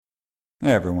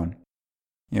Hey everyone.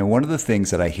 One of the things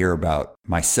that I hear about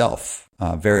myself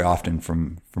very often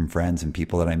from friends and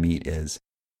people that I meet is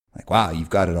like, wow, you've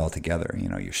got it all together.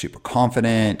 You're super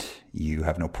confident. You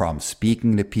have no problem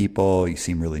speaking to people. You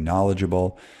seem really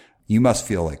knowledgeable. You must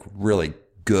feel like really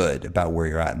good about where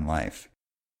you're at in life.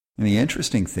 And the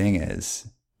interesting thing is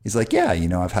like, yeah,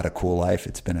 I've had a cool life.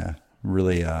 It's been a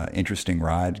really interesting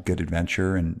ride, good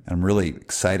adventure. And I'm really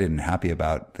excited and happy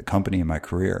about the company and my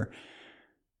career.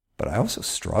 But I also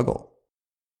struggle.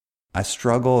 I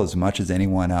struggle as much as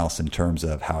anyone else in terms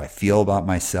of how I feel about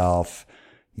myself,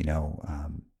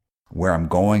 where I'm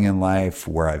going in life,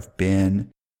 where I've been.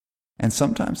 And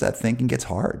sometimes that thinking gets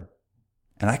hard.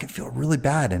 And I can feel really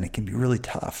bad and it can be really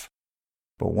tough.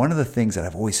 But one of the things that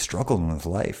I've always struggled with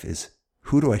life is,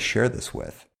 who do I share this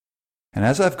with? And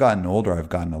as I've gotten older, I've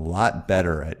gotten a lot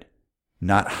better at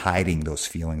not hiding those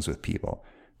feelings with people,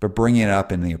 but bringing it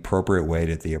up in the appropriate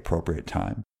way at the appropriate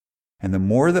time. And the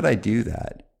more that I do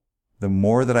that, the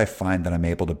more that I find that I'm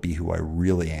able to be who I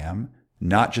really am,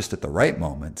 not just at the right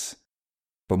moments,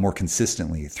 but more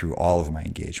consistently through all of my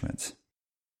engagements.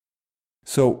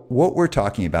 So what we're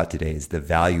talking about today is the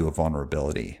value of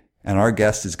vulnerability. And our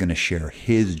guest is going to share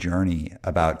his journey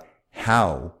about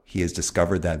how he has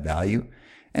discovered that value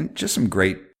and just some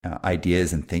great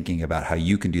ideas and thinking about how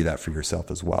you can do that for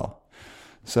yourself as well.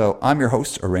 So I'm your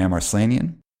host, Aram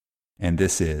Arslanian, and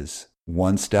this is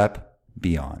One Step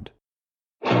Beyond.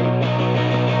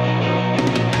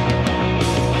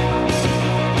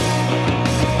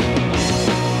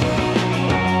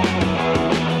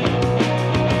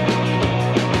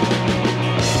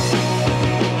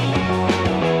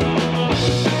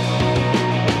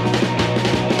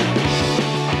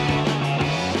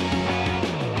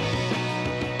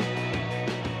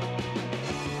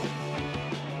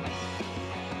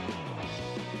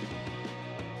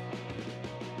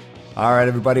 All right,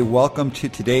 everybody, welcome to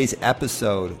today's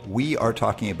episode. We are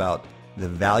talking about the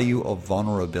value of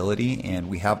vulnerability, and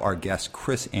we have our guest,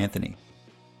 Chris Anthony.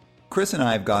 Chris and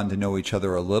I have gotten to know each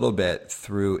other a little bit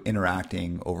through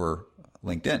interacting over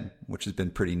LinkedIn, which has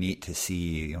been pretty neat to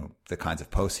see, the kinds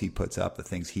of posts he puts up, the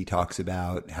things he talks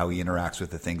about, how he interacts with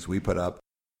the things we put up.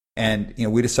 And,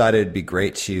 we decided it'd be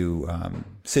great to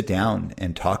sit down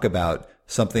and talk about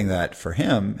something that for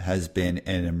him has been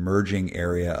an emerging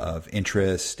area of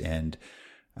interest. And,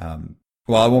 I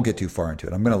won't get too far into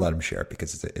it. I'm going to let him share it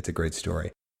because it's a great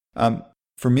story.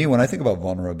 For me, when I think about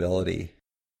vulnerability,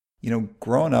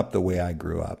 growing up the way I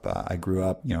grew up, I've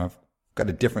got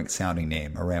a different sounding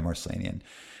name, Aram Arslanian.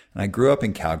 And I grew up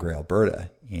in Calgary,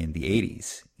 Alberta in the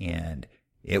 80s, and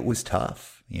it was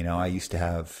tough. I used to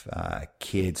have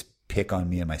kids pick on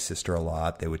me and my sister a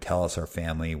lot. They would tell us our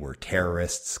family were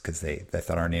terrorists because they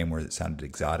thought our name sounded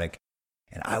exotic.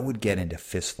 And I would get into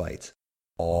fistfights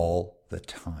all the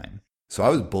time. So I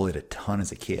was bullied a ton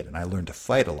as a kid, and I learned to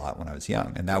fight a lot when I was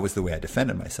young. And that was the way I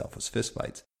defended myself, was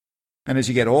fistfights. And as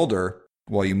you get older,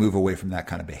 you move away from that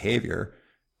kind of behavior,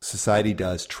 society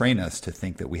does train us to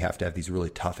think that we have to have these really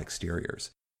tough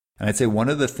exteriors. And I'd say one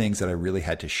of the things that I really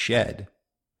had to shed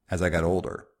as I got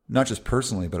older, not just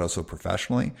personally, but also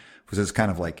professionally, was this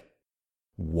kind of like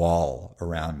wall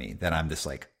around me that I'm this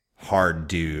like hard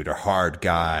dude or hard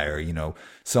guy, or,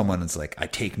 someone that's like, I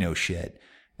take no shit.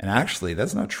 And actually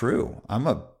that's not true. I'm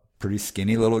a pretty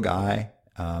skinny little guy.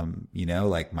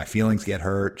 Like my feelings get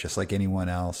hurt just like anyone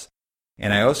else.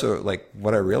 And I also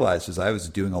what I realized is I was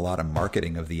doing a lot of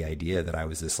marketing of the idea that I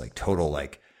was this like total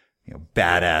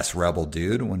badass rebel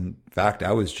dude, when in fact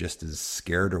I was just as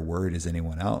scared or worried as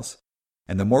anyone else.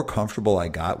 And the more comfortable I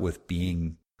got with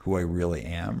being who I really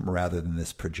am, rather than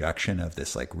this projection of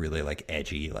this really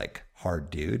edgy, hard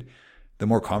dude, the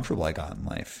more comfortable I got in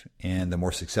life and the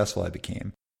more successful I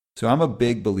became. So I'm a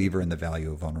big believer in the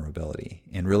value of vulnerability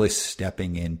and really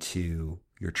stepping into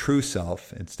your true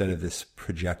self instead of this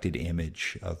projected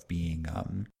image of being,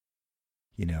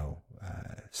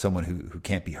 someone who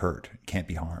can't be hurt, can't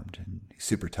be harmed, and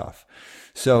super tough.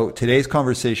 So today's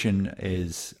conversation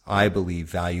is, I believe,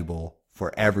 valuable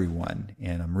for everyone.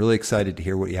 And I'm really excited to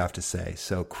hear what you have to say.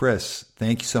 So Chris,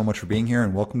 thank you so much for being here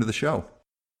and welcome to the show.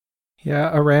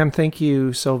 Yeah, Aram, thank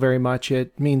you so very much.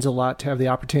 It means a lot to have the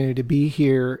opportunity to be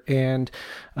here. And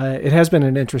it has been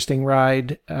an interesting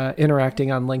ride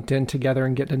interacting on LinkedIn together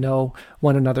and get to know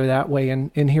one another that way.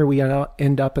 And here we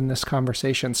end up in this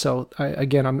conversation. So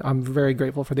I'm very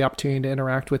grateful for the opportunity to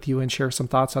interact with you and share some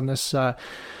thoughts on this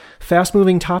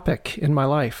fast-moving topic in my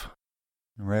life.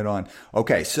 Right on.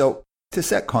 Okay, so to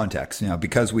set context,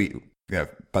 because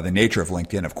by the nature of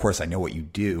LinkedIn, of course, I know what you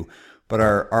do, but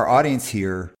our audience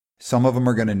here Some of them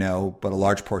are going to know, but a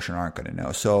large portion aren't going to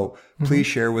know. So please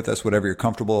share with us whatever you're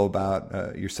comfortable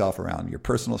about yourself around your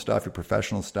personal stuff, your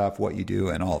professional stuff, what you do,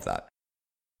 and all of that.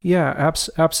 Yeah,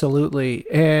 absolutely.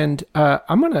 And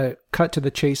I'm going to cut to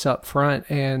the chase up front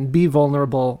and be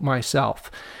vulnerable myself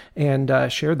and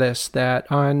share this,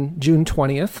 that on June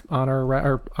 20th,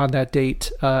 on that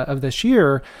date of this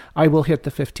year, I will hit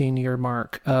the 15-year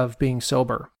mark of being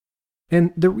sober.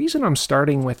 And the reason I'm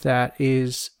starting with that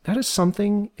is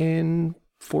something in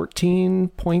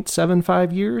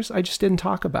 14.75 years I just didn't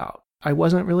talk about. I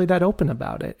wasn't really that open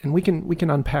about it. And we can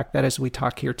unpack that as we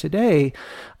talk here today.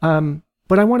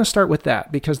 But I want to start with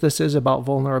that because this is about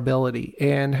vulnerability.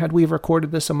 And had we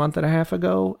recorded this a month and a half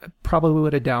ago, I probably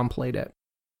would have downplayed it.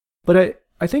 But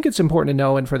I think it's important to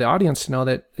know, and for the audience to know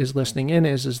that is listening in,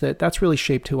 is that that's really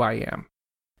shaped who I am.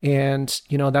 And,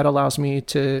 that allows me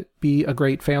to be a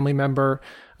great family member.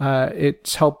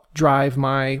 It's helped drive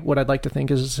what I'd like to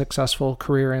think is a successful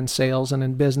career in sales and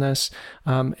in business.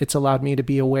 It's allowed me to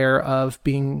be aware of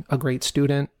being a great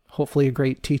student, hopefully a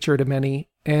great teacher to many.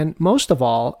 And most of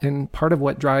all, and part of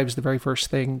what drives the very first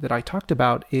thing that I talked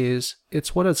about is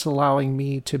it's what it's allowing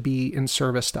me to be in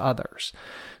service to others.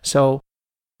 So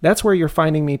that's where you're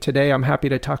finding me today. I'm happy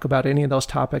to talk about any of those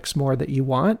topics more that you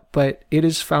want, but it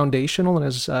is foundational. And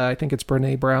as I think it's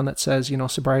Brene Brown that says,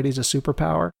 sobriety is a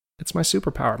superpower. It's my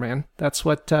superpower, man. That's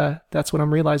what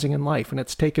I'm realizing in life. And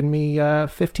it's taken me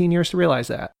 15 years to realize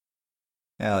that.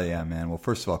 Hell yeah, man. Well,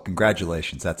 first of all,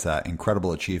 congratulations. That's an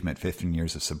incredible achievement, 15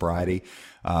 years of sobriety.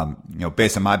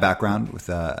 Based on my background with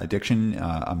addiction,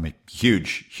 I'm a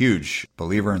huge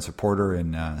believer and supporter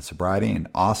in sobriety, and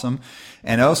awesome.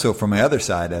 And also from my other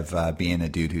side of being a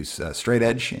dude who's straight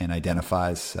edge and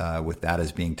identifies with that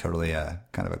as being totally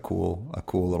kind of a cool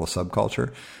little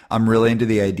subculture. I'm really into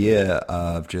the idea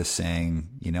of just saying,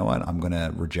 you know what, I'm going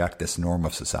to reject this norm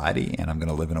of society and I'm going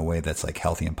to live in a way that's like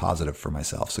healthy and positive for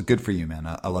myself. So good for you, man.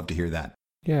 I love to hear that.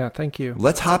 Yeah, thank you.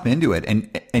 Let's hop into it.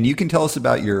 And you can tell us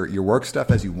about your work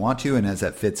stuff as you want to and as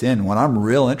that fits in. What I'm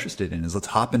real interested in is let's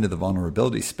hop into the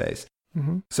vulnerability space.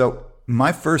 Mm-hmm. So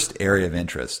my first area of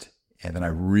interest, and that I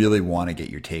really want to get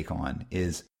your take on,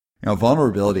 is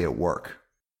vulnerability at work,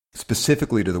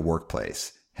 specifically to the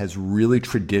workplace, has really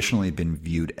traditionally been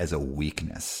viewed as a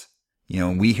weakness.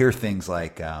 And we hear things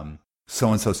like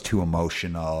so-and-so's too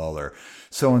emotional, or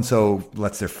so-and-so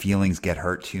lets their feelings get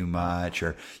hurt too much,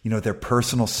 or, their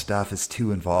personal stuff is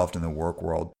too involved in the work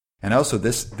world. And also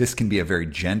this can be a very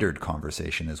gendered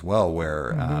conversation as well,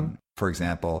 where, for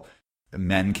example,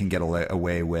 men can get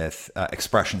away with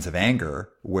expressions of anger,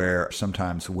 where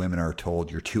sometimes women are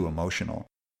told you're too emotional.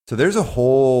 So there's a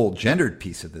whole gendered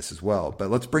piece of this as well. But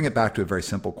let's bring it back to a very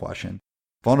simple question.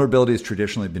 Vulnerability has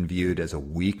traditionally been viewed as a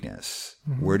weakness.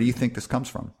 Mm-hmm. Where do you think this comes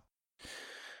from?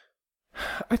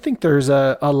 I think there's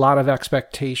a lot of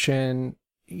expectation,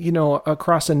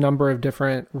 across a number of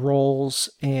different roles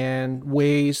and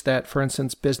ways that, for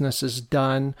instance, business is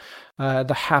done.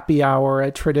 The happy hour,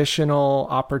 a traditional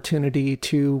opportunity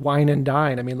to wine and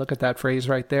dine. I mean, look at that phrase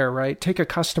right there, right? Take a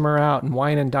customer out and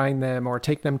wine and dine them, or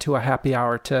take them to a happy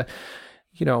hour to,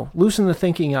 loosen the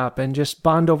thinking up and just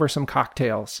bond over some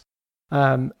cocktails.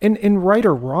 And right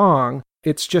or wrong,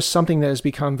 it's just something that has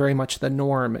become very much the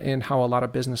norm in how a lot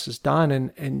of business is done.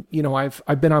 And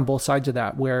I've been on both sides of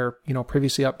that, where,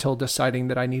 previously up till deciding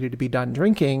that I needed to be done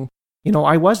drinking,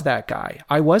 I was that guy.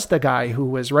 I was the guy who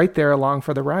was right there along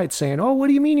for the ride saying, oh, what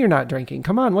do you mean you're not drinking?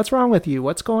 Come on, what's wrong with you?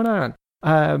 What's going on?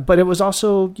 But it was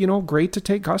also, great to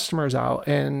take customers out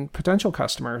and potential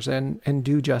customers and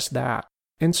do just that.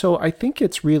 And so I think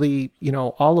it's really,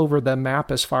 all over the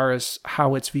map as far as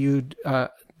how it's viewed,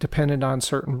 dependent on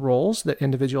certain roles that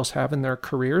individuals have in their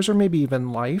careers or maybe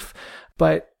even life.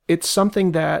 But it's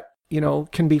something that,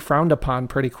 can be frowned upon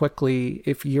pretty quickly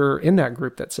if you're in that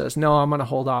group that says, no, I'm going to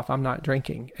hold off, I'm not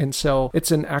drinking. And so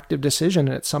it's an active decision.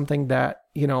 And it's something that,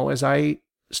 as I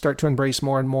start to embrace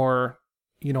more and more,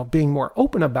 being more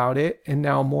open about it, and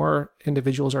now more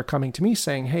individuals are coming to me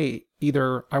saying, hey,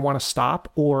 either I want to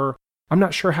stop, or I'm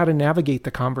not sure how to navigate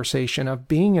the conversation of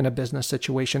being in a business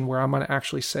situation where I'm going to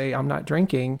actually say I'm not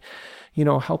drinking.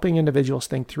 Helping individuals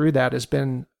think through that has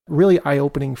been really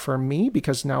eye-opening for me,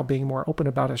 because now being more open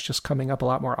about it is just coming up a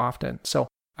lot more often. So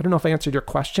I don't know if I answered your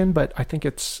question, but I think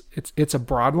it's a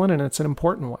broad one and it's an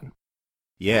important one.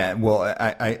 Yeah, well,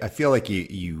 I feel like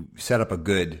you set up a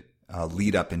good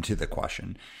lead up into the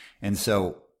question. And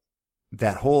so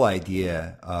that whole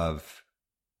idea of,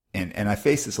 and I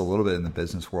faced this a little bit in the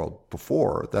business world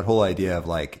before, that whole idea of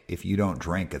like, if you don't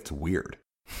drink, it's weird,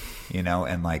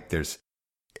 and like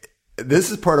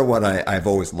this is part of what I've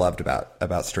always loved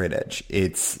about straight edge.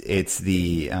 It's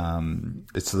the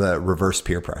reverse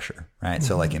peer pressure, right? Mm-hmm.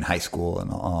 So like in high school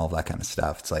and all of that kind of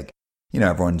stuff, it's like,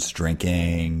 everyone's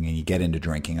drinking and you get into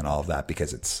drinking and all of that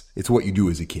because it's what you do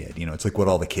as a kid. It's like what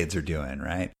all the kids are doing,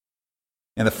 right?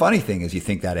 And the funny thing is you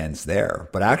think that ends there,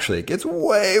 but actually it gets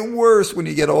way worse when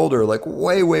you get older, like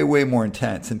way, way, way more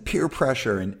intense, and peer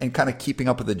pressure and kind of keeping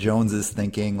up with the Joneses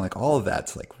thinking, like all of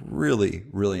that's like really,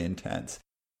 really intense.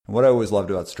 And what I always loved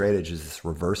about straight edge is this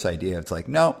reverse idea. It's like,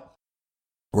 no,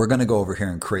 we're going to go over here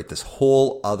and create this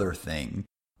whole other thing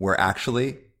where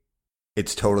actually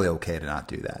it's totally okay to not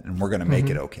do that. And we're going to make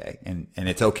it okay. And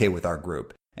it's okay with our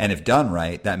group. And if done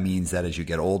right, that means that as you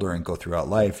get older and go throughout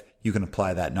life, you can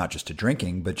apply that not just to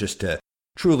drinking, but just to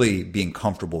truly being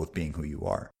comfortable with being who you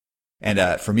are.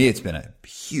 And for me, it's been a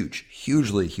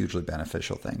hugely, hugely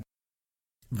beneficial thing.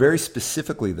 Very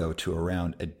specifically, though, to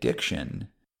around addiction,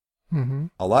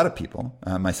 a lot of people,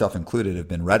 myself included, have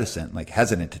been reticent, like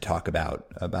hesitant to talk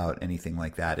about anything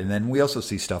like that. And then we also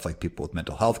see stuff like people with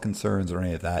mental health concerns or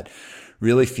any of that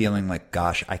really feeling like,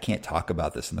 gosh, I can't talk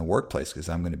about this in the workplace because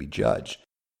I'm going to be judged.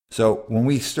 So when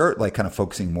we start like kind of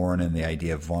focusing more on the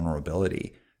idea of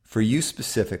vulnerability, for you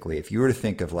specifically, if you were to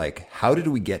think of like, how did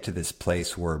we get to this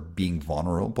place where being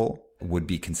vulnerable would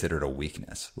be considered a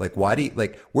weakness? Like, where do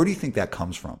you think that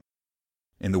comes from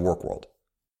in the work world?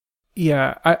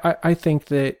 Yeah, I think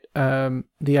that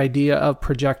the idea of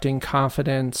projecting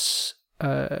confidence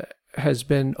has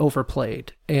been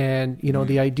overplayed. And,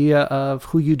 the idea of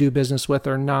who you do business with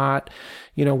or not,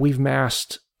 we've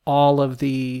masked all of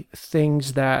the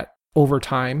things that over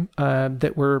time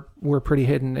that were pretty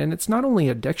hidden. And it's not only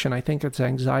addiction. I think it's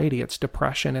anxiety, it's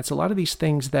depression. It's a lot of these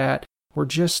things that were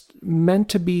just meant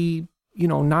to be,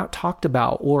 not talked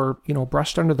about or,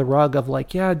 brushed under the rug of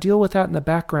like, yeah, deal with that in the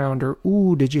background, or,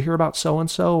 ooh, did you hear about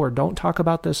so-and-so, or don't talk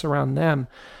about this around them.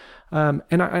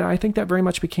 And I think that very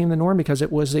much became the norm because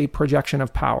it was a projection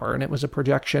of power and it was a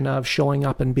projection of showing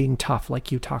up and being tough,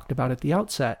 like you talked about at the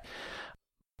outset.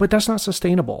 But that's not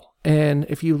sustainable. And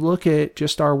if you look at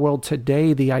just our world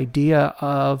today, the idea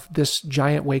of this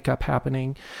giant wake up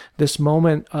happening, this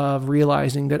moment of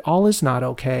realizing that all is not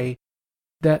okay,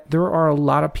 that there are a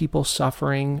lot of people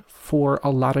suffering for a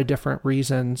lot of different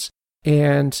reasons.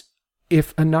 And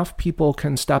if enough people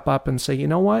can step up and say, you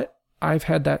know what, I've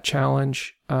had that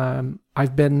challenge.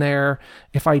 I've been there.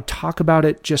 If I talk about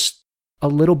it just a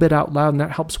little bit out loud and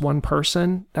that helps one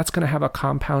person, that's going to have a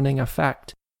compounding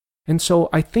effect. And so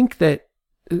I think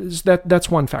that's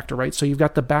one factor, right? So you've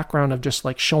got the background of just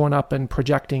like showing up and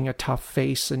projecting a tough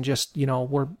face and just,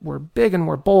 we're big and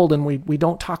we're bold and we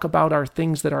don't talk about our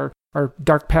things that are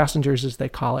dark passengers, as they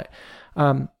call it.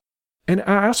 And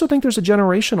I also think there's a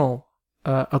generational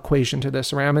equation to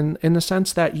this, Ram, in the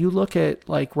sense that you look at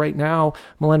like right now,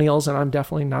 millennials, and I'm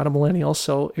definitely not a millennial.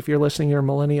 So if you're listening, you're a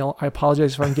millennial. I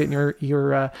apologize if I'm getting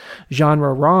your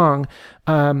genre wrong.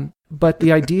 But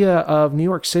the idea of New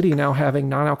York City now having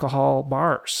non-alcohol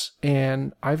bars,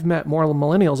 and I've met more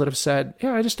millennials that have said,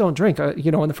 yeah, I just don't drink. And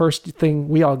the first thing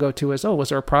we all go to is, oh, was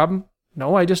there a problem?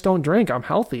 No, I just don't drink. I'm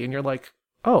healthy. And you're like,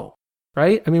 oh,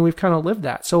 right? I mean, we've kind of lived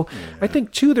that. So yeah. I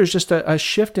think too, there's just a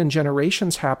shift in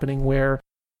generations happening where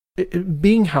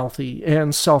being healthy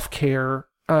and self-care,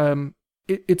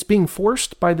 it's being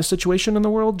forced by the situation in the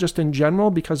world just in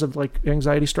general because of like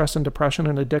anxiety, stress, and depression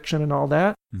and addiction and all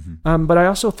that. Mm-hmm. But I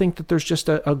also think that there's just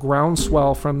a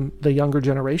groundswell from the younger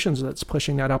generations that's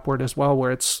pushing that upward as well,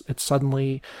 where it's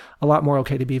suddenly a lot more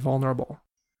okay to be vulnerable.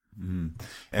 Mm-hmm.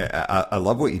 I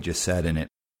love what you just said, and it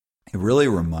really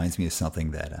reminds me of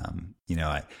something that,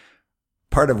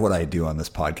 part of what I do on this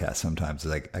podcast sometimes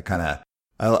is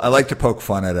I like to poke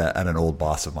fun at an old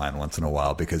boss of mine once in a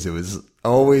while because it was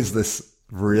always this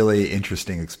really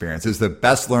interesting experience. It was the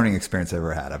best learning experience I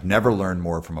ever had. I've never learned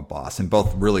more from a boss in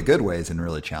both really good ways and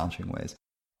really challenging ways.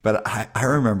 But I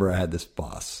remember I had this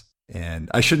boss,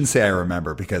 and I shouldn't say I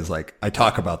remember because like I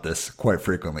talk about this quite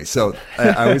frequently. So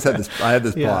I always had this, I had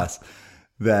this yeah. boss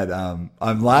that,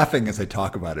 I'm laughing as I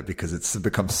talk about it because it's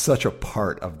become such a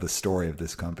part of the story of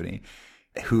this company,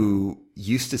 who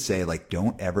used to say like,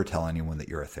 don't ever tell anyone that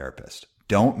you're a therapist.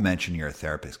 Don't mention you're a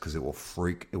therapist because it will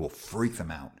freak them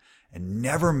out. And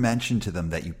never mention to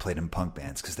them that you played in punk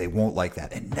bands because they won't like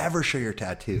that. And never show your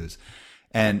tattoos.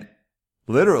 And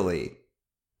literally,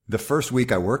 the first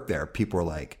week I worked there, people were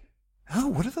like, oh,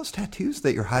 what are those tattoos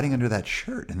that you're hiding under that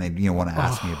shirt? And they want to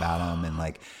ask me about them. And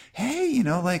like, hey,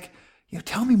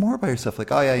 tell me more about yourself.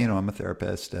 Like, oh yeah, I'm a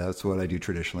therapist. That's what I do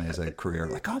traditionally as a career.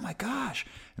 Like, oh my gosh.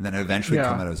 And then I eventually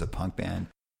come out as a punk band.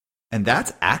 And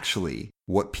that's actually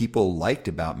what people liked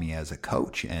about me as a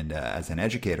coach and as an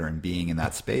educator and being in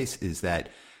that space is that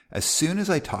As soon as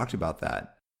I talked about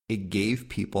that, it gave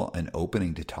people an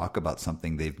opening to talk about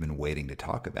something they've been waiting to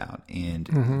talk about.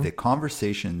 And the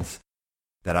conversations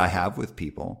that I have with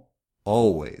people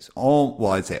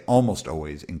I'd say almost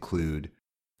always include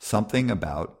something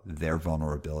about their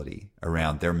vulnerability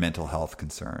around their mental health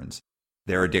concerns,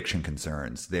 their addiction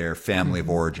concerns, their family of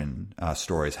origin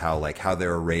stories, how they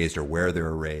were raised or where they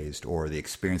were raised, or the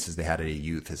experiences they had as a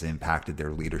youth has impacted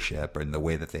their leadership and the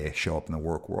way that they show up in the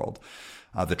work world,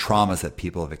 the traumas that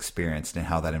people have experienced and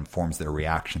how that informs their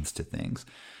reactions to things.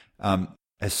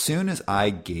 As soon as I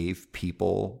gave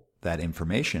people that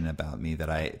information about me, that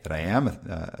I am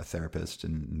a therapist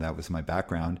and that was my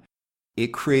background,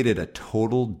 it created a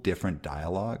total different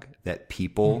dialogue that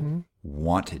people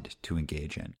wanted to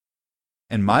engage in.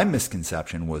 And my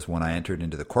misconception was when I entered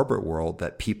into the corporate world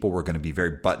that people were going to be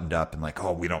very buttoned up and like,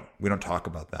 oh, we don't talk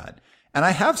about that. And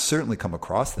I have certainly come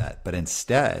across that. But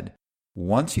instead,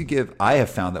 I have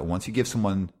found that once you give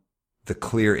someone the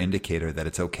clear indicator that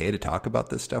it's okay to talk about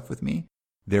this stuff with me,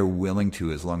 they're willing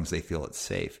to, as long as they feel it's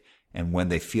safe. And when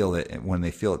they feel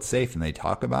it's safe and they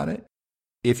talk about it,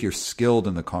 if you're skilled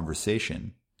in the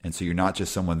conversation, and so you're not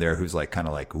just someone there who's like kind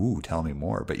of like, ooh, tell me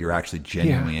more, but you're actually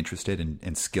genuinely interested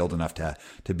and skilled enough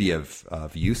to be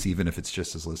of use, even if it's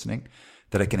just as listening,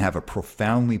 that it can have a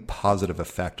profoundly positive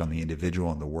effect on the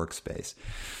individual and the workspace.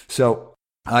 So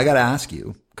I got to ask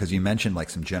you, because you mentioned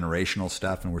like some generational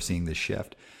stuff and we're seeing this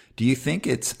shift. Do you think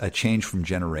it's a change from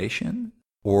generation?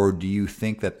 Or do you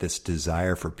think that this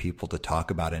desire for people to talk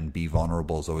about it and be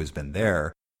vulnerable has always been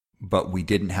there, but we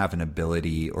didn't have an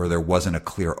ability or there wasn't a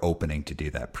clear opening to do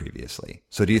that previously?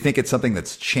 So do you think it's something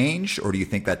that's changed, or do you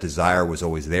think that desire was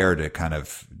always there to kind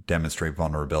of demonstrate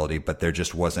vulnerability, but there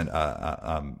just wasn't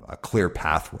a clear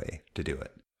pathway to do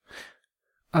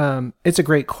it? It's a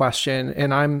great question,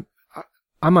 and I'm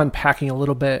unpacking a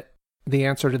little bit the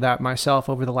answer to that myself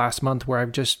over the last month, where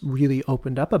I've just really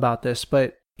opened up about this.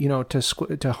 But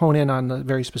to hone in on the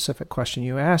very specific question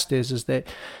you asked is that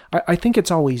I think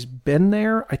it's always been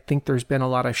there. I think there's been a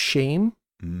lot of shame.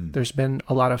 There's been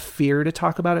a lot of fear to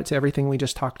talk about it, to everything we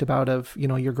just talked about of,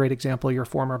 your great example, your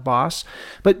former boss.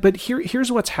 But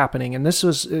here's what's happening. And this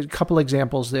was a couple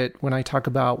examples that when I talk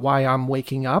about why I'm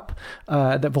waking up,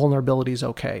 that vulnerability is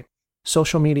okay.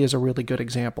 Social media is a really good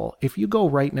example. If you go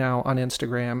right now on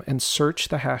Instagram and search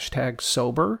the hashtag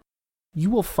sober,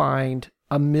 you will find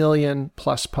 1 million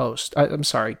plus posts.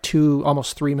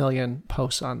 Almost 3 million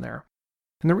posts on there.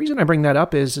 And the reason I bring that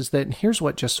up is that here's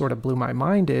what just sort of blew my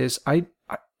mind is I've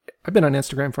been on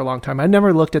Instagram for a long time. I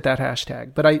never looked at that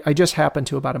hashtag, but I just happened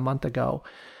to about a month ago.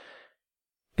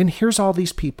 And here's all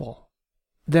these people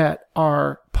that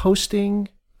are posting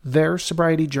their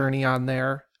sobriety journey on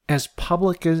there as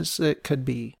public as it could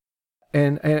be.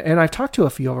 And I've talked to a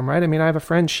few of them, right? I mean, I have a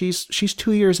friend, she's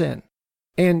 2 years in.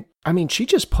 And I mean, she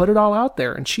just put it all out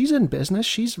there, and she's in business.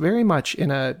 She's very much in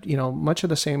much of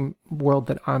the same world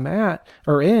that I'm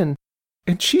in.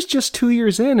 And she's just 2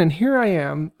 years in. And here I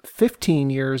am 15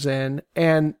 years in,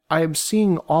 and I'm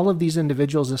seeing all of these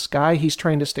individuals. This guy, he's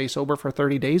trying to stay sober for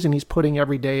 30 days and he's putting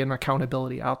every day an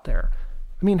accountability out there.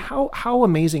 I mean, how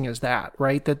amazing is that,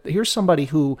 right? That here's somebody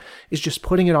who is just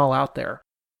putting it all out there.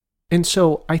 And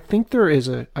so I think there is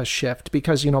a shift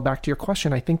because, back to your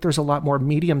question, I think there's a lot more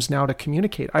mediums now to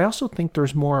communicate. I also think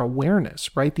there's more awareness,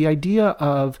 right? The idea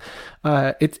of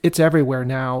it's everywhere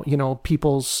now.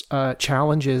 People's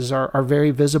challenges are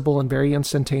very visible and very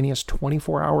instantaneous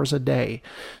 24 hours a day.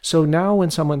 So now when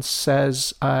someone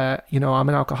says, I'm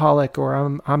an alcoholic, or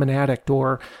I'm an addict,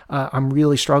 or I'm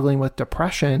really struggling with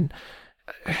depression,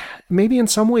 maybe in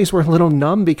some ways we're a little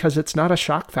numb because it's not a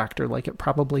shock factor like it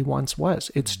probably once was.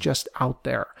 It's just out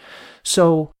there.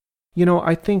 So,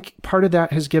 I think part of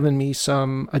that has given me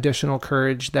some additional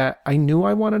courage that I knew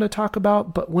I wanted to talk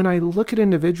about. But when I look at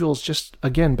individuals, just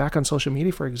again, back on social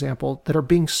media, for example, that are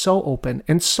being so open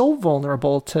and so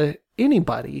vulnerable to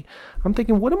anybody, I'm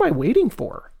thinking, what am I waiting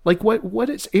for? Like what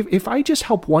is, if I just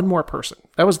help one more person,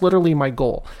 that was literally my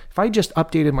goal. If I just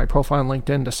updated my profile on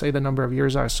LinkedIn to say the number of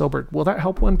years I was sober, will that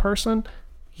help one person?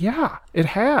 Yeah, it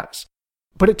has.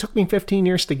 But it took me 15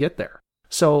 years to get there.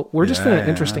 So we're just in an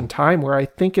interesting time where I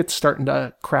think it's starting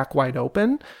to crack wide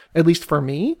open, at least for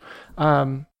me.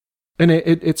 And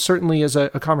it certainly is a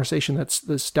conversation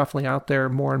that's definitely out there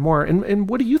more and more. And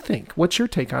what do you think? What's your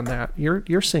take on that?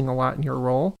 You're seeing a lot in your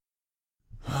role.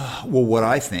 Well, what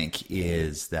I think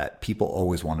is that people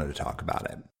always wanted to talk about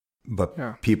it,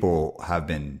 but people have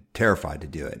been terrified to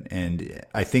do it. And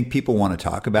I think people want to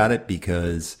talk about it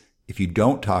because if you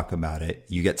don't talk about it,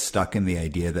 you get stuck in the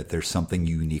idea that there's something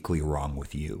uniquely wrong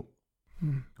with you.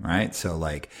 right? So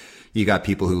like you got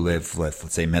people who live with,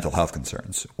 let's say, mental health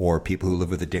concerns, or people who live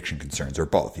with addiction concerns, or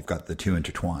both. You've got the two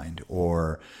intertwined,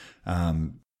 or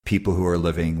people who are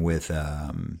living with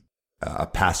a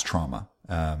past trauma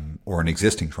or an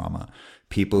existing trauma,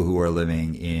 people who are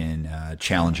living in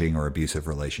challenging or abusive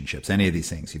relationships, any of these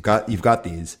things. You've got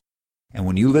these. And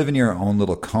when you live in your own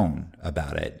little cone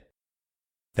about it,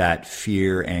 that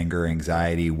fear, anger,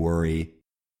 anxiety, worry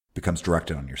becomes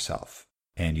directed on yourself.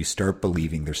 And you start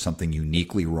believing there's something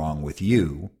uniquely wrong with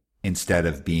you instead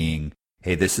of being,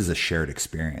 hey, this is a shared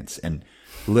experience. And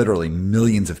literally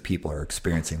millions of people are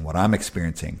experiencing what I'm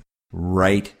experiencing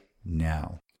right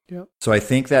now. Yep. So I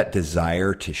think that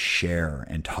desire to share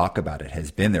and talk about it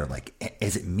has been there. Like,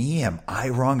 is it me? Am I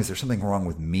wrong? Is there something wrong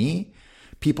with me?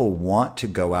 People want to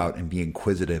go out and be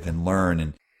inquisitive and learn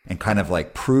and kind of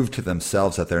like prove to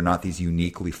themselves that they're not these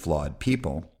uniquely flawed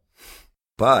people.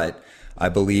 But I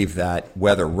believe that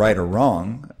whether right or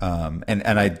wrong, and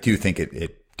I do think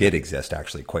it did exist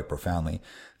actually quite profoundly,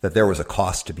 that there was a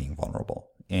cost to being vulnerable.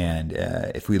 And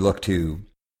if we look to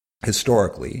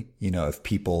historically, if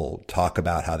people talk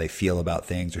about how they feel about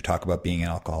things or talk about being an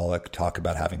alcoholic, talk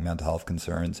about having mental health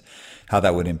concerns, how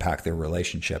that would impact their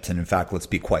relationships. And in fact, let's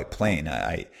be quite plain.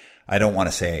 I don't want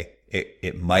to say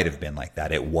it might have been like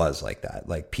that. It was like that.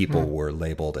 Like people were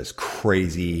labeled as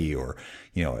crazy or,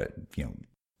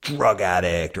 drug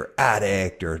addict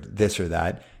or this or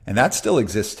that. And that still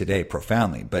exists today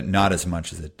profoundly, but not as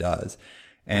much as it does.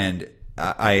 And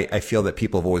I feel that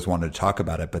people have always wanted to talk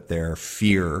about it, but their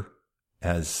fear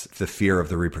of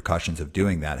the repercussions of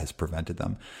doing that has prevented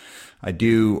them. I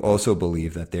do also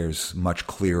believe that there's much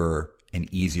clearer and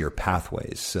easier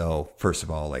pathways. So first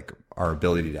of all, like our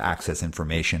ability to access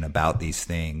information about these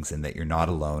things and that you're not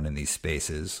alone in these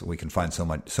spaces. We can find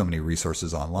so many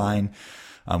resources online.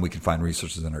 We can find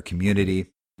resources in our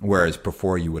community. Whereas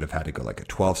before you would have had to go like a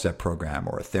 12-step program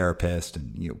or a therapist.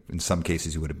 And in some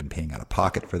cases you would have been paying out of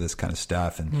pocket for this kind of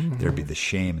stuff. And there'd be the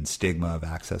shame and stigma of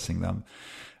accessing them.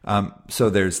 So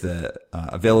there's the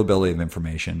availability of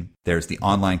information. There's the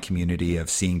online community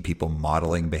of seeing people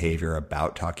modeling behavior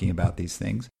about talking about these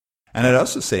things. And I'd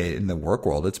also say in the work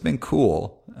world, it's been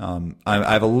cool.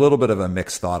 I have a little bit of a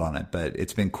mixed thought on it, but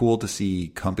it's been cool to see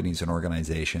companies and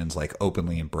organizations like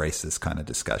openly embrace this kind of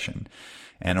discussion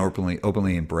and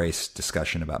openly embrace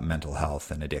discussion about mental health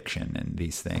and addiction and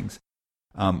these things.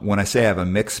 When I say I have a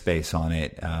mixed space on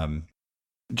it,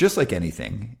 just like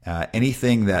anything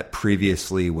that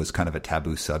previously was kind of a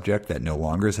taboo subject that no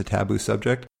longer is a taboo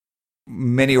subject,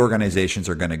 many organizations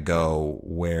are going to go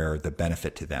where the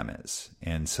benefit to them is.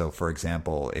 And so, for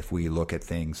example, if we look at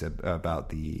things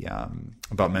about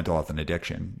about mental health and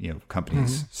addiction,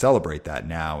 companies celebrate that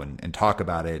now and talk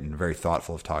about it and are very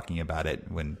thoughtful of talking about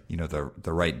it when, the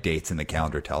right dates in the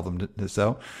calendar tell them to do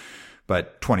so.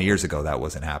 But 20 years ago, that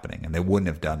wasn't happening, and they wouldn't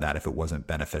have done that if it wasn't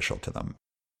beneficial to them.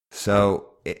 So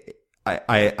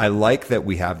I like that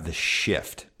we have the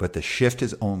shift, but the shift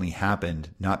has only happened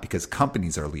not because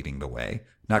companies are leading the way,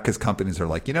 not because companies are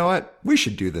like, you know what, we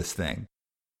should do this thing.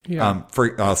 Yeah.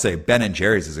 I'll say Ben &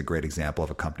 Jerry's is a great example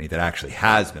of a company that actually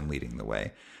has been leading the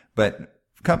way, but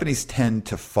companies tend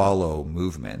to follow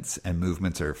movements, and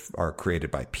movements are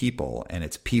created by people, and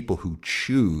it's people who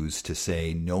choose to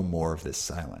say no more of this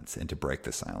silence and to break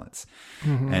the silence.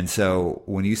 And so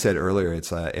when you said earlier,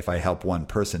 it's if I help one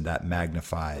person, that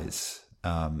magnifies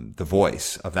the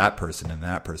voice of that person and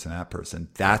that person,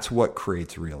 that's what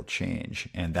creates real change.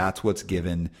 And that's what's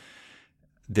given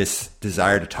this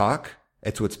desire to talk.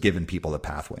 It's what's given people the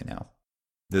pathway now.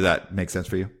 Does that make sense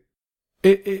for you?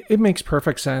 It makes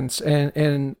perfect sense.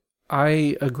 And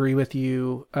I agree with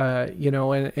you,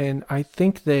 and I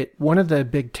think that one of the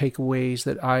big takeaways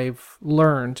that I've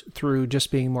learned through just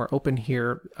being more open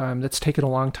here, that's taken a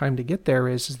long time to get there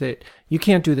is that you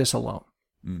can't do this alone.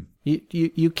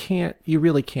 You can't, you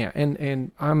really can't.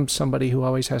 And I'm somebody who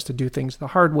always has to do things the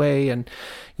hard way. And,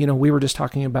 we were just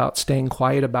talking about staying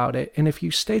quiet about it. And if you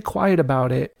stay quiet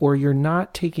about it, or you're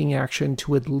not taking action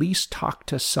to at least talk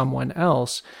to someone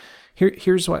else,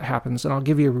 here's what happens. And I'll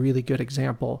give you a really good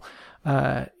example.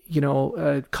 A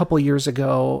couple years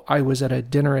ago, I was at a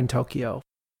dinner in Tokyo,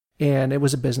 and it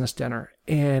was a business dinner,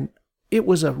 and it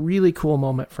was a really cool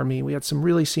moment for me. We had some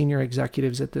really senior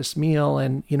executives at this meal,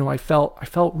 and, I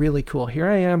felt really cool. Here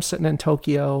I am sitting in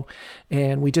Tokyo,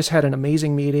 and we just had an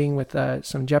amazing meeting with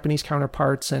some Japanese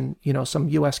counterparts and, some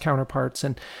US counterparts.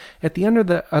 And at the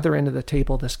other end of the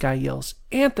table, this guy yells,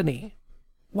 "Anthony,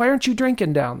 why aren't you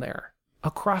drinking down there?"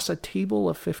 Across a table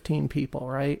of 15 people,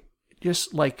 right?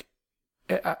 Just like,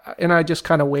 and I just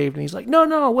kind of waved, and he's like,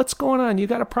 no, what's going on? You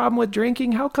got a problem with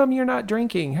drinking? How come you're not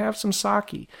drinking? Have some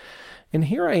sake. And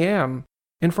here I am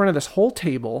in front of this whole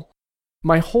table.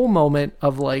 My whole moment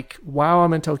of like, wow,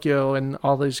 I'm in Tokyo and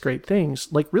all these great things,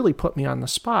 like really put me on the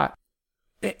spot.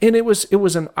 And it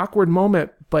was an awkward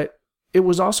moment, but it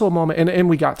was also a moment, and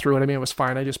we got through it. I mean, it was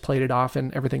fine. I just played it off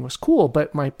and everything was cool.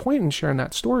 But my point in sharing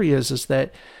that story is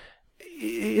that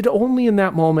it only in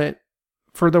that moment,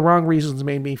 for the wrong reasons,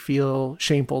 made me feel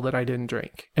shameful that I didn't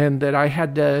drink, and that I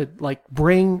had to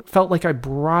felt like I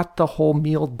brought the whole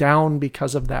meal down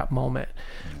because of that moment.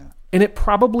 Yeah. And it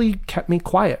probably kept me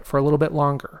quiet for a little bit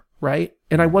longer, right?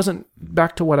 And I wasn't,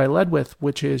 back to what I led with,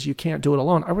 which is you can't do it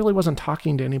alone. I really wasn't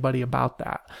talking to anybody about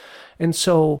that. And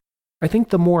so I think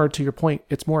the more, to your point,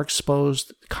 it's more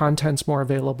exposed, content's more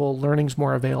available, learning's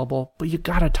more available, but you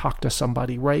got to talk to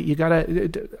somebody, right? You got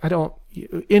to,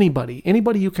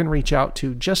 anybody you can reach out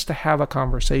to just to have a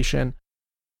conversation.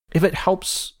 If it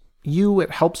helps you,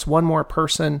 it helps one more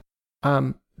person.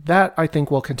 That I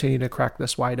think will continue to crack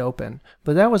this wide open.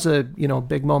 But that was a,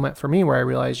 big moment for me where I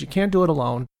realized you can't do it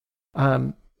alone.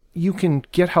 You can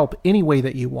get help any way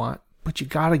that you want, but you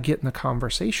got to get in the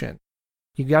conversation.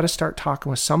 You got to start talking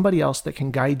with somebody else that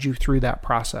can guide you through that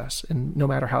process, and no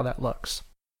matter how that looks.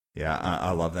 Yeah,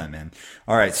 I love that, man.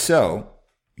 All right, so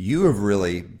you have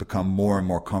really become more and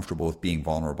more comfortable with being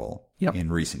vulnerable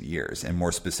in recent years, and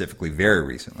more specifically, very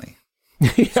recently.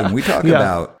 So when we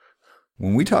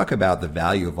talk about the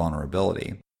value of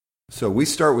vulnerability, so we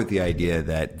start with the idea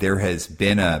that there has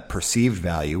been a perceived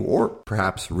value, or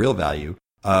perhaps real value,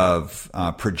 of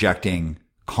projecting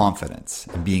confidence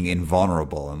and being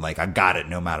invulnerable and like, I got it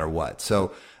no matter what.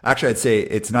 So actually, I'd say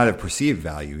it's not a perceived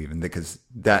value even, because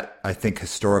that, I think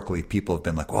historically people have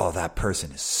been like, well, that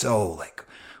person is so like,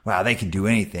 wow, they can do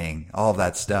anything, all of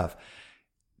that stuff.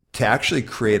 To actually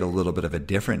create a little bit of a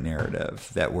different narrative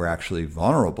that we're actually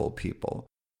vulnerable people.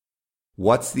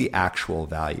 What's the actual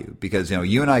value? Because,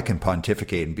 you and I can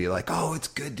pontificate and be like, oh, it's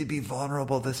good to be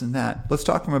vulnerable, this and that. Let's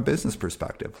talk from a business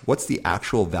perspective. What's the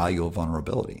actual value of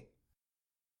vulnerability?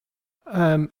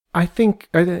 I think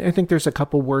there's a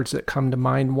couple words that come to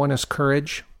mind. One is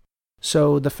courage.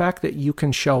 So the fact that you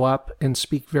can show up and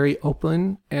speak very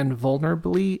open and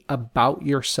vulnerably about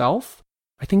yourself,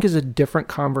 I think is a different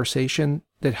conversation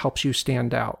that helps you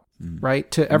stand out,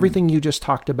 right? To everything you just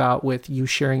talked about with you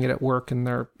sharing it at work,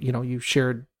 and you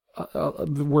shared,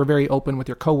 we're very open with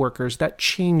your coworkers, that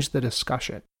changed the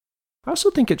discussion. I also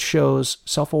think it shows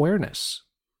self-awareness,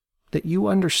 that you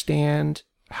understand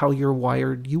how you're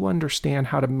wired, you understand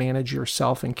how to manage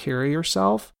yourself and carry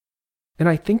yourself. And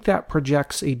I think that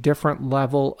projects a different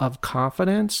level of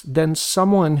confidence than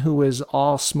someone who is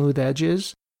all smooth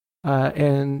edges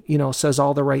and says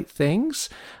all the right things.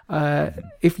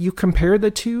 If you compare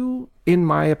the two, in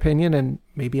my opinion, and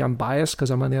maybe I'm biased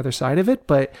because I'm on the other side of it,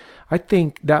 but I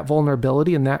think that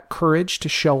vulnerability and that courage to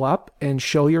show up and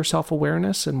show your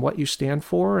self-awareness and what you stand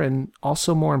for, and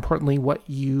also more importantly, what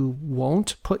you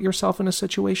won't put yourself in a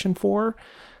situation for,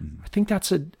 I think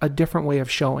that's a different way of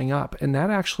showing up. And that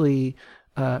actually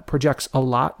projects a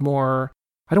lot more,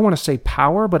 I don't want to say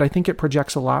power, but I think it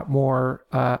projects a lot more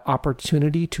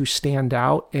opportunity to stand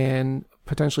out and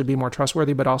potentially be more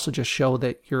trustworthy, but also just show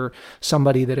that you're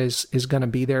somebody that is going to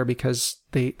be there because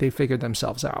they figured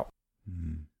themselves out.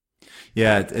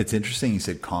 Yeah, it's interesting you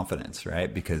said confidence,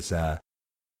 right? Because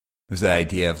there's the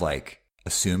idea of like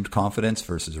assumed confidence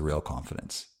versus real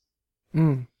confidence.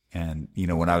 And,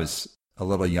 when I was a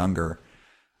little younger,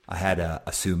 I had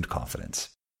assumed confidence.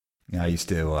 I used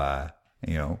to,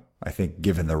 I think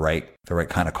given the right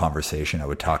kind of conversation, I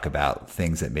would talk about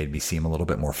things that made me seem a little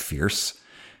bit more fierce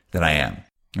than I am,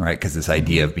 right? Because this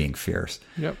idea of being fierce.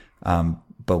 Yep.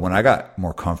 But when I got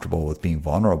more comfortable with being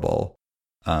vulnerable,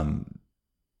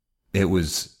 it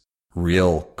was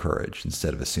real courage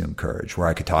instead of assumed courage, where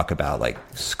I could talk about like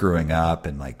screwing up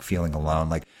and like feeling alone.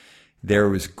 Like there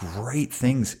was great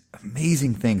things,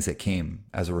 amazing things that came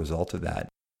as a result of that.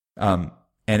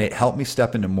 And it helped me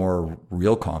step into more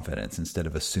real confidence instead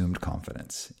of assumed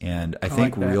confidence. And I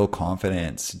think like real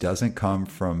confidence doesn't come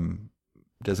from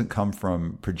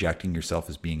projecting yourself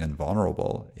as being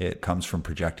invulnerable. It comes from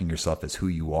projecting yourself as who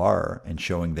you are and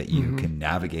showing that you can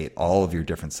navigate all of your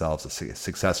different selves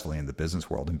successfully in the business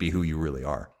world and be who you really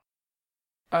are.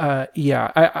 I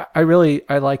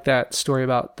like that story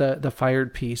about the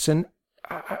fired piece. And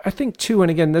I think too, and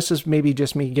again, this is maybe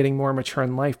just me getting more mature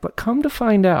in life, but come to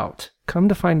find out,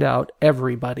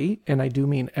 everybody, and I do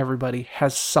mean everybody,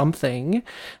 has something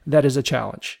that is a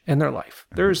challenge in their life.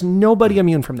 There's nobody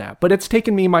immune from that, but it's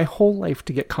taken me my whole life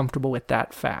to get comfortable with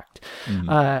that fact.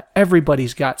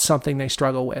 Everybody's got something they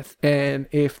struggle with. And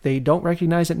if they don't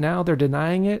recognize it now, they're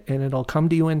denying it, and it'll come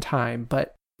to you in time.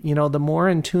 But The more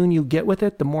in tune you get with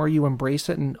it, the more you embrace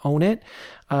it and own it,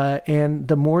 and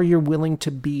the more you're willing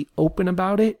to be open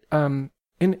about it. I'm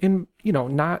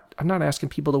not asking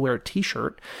people to wear a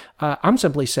t-shirt. I'm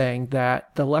simply saying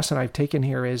that the lesson I've taken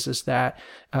here is that,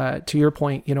 to your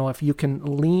point, if you can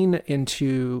lean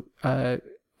into,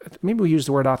 maybe we use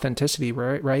the word authenticity,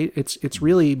 right? It's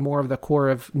really more of the core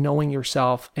of knowing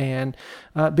yourself and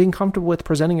being comfortable with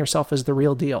presenting yourself as the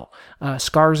real deal,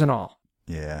 scars and all.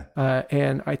 Yeah.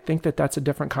 And I think that that's a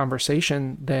different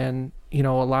conversation than, a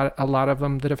lot of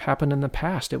them that have happened in the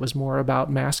past. It was more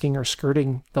about masking or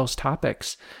skirting those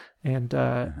topics, and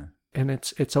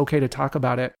it's okay to talk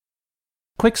about it.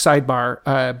 Quick sidebar,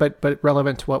 but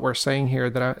relevant to what we're saying here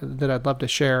that I'd love to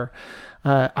share.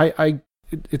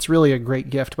 It's really a great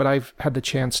gift, but I've had the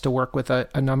chance to work with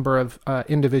a number of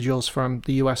individuals from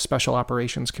the U.S. Special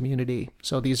Operations community.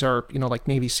 So these are, like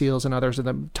Navy SEALs and others in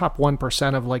the top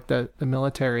 1% of like the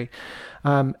military.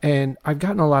 And I've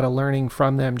gotten a lot of learning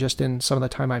from them just in some of the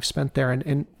time I've spent there.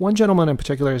 And one gentleman in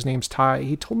particular, his name's Ty,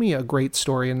 he told me a great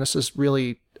story, and this is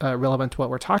really relevant to what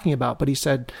we're talking about. But he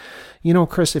said,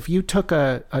 Chris, if you took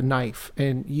a knife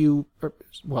and we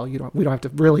don't have to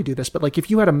really do this, but like if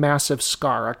you had a massive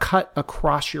scar, a cut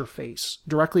across your face,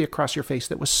 directly across your face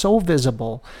that was so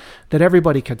visible that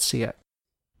everybody could see it.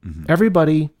 Mm-hmm.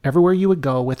 Everybody, everywhere you would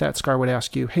go with that scar would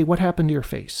ask you, hey, what happened to your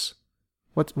face?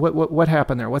 What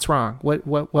happened there? What's wrong? What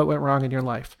went wrong in your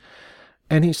life?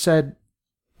 And he said,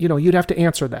 you'd have to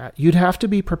answer that. You'd have to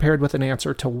be prepared with an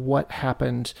answer to what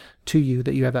happened to you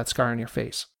that you have that scar on your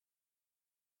face.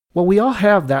 Well, we all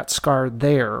have that scar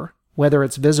there, whether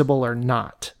it's visible or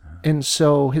not. And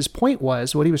so his point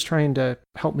was, what he was trying to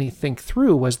help me think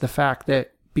through was the fact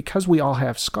that because we all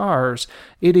have scars,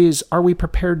 are we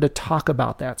prepared to talk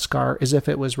about that scar as if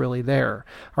it was really there?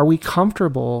 Are we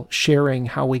comfortable sharing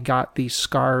how we got these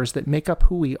scars that make up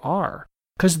who we are?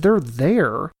 Because they're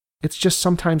there. It's just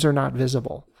sometimes they're not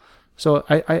visible. So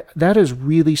I that has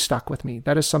really stuck with me.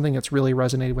 That is something that's really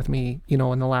resonated with me, in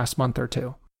the last month or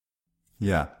two.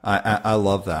 Yeah, I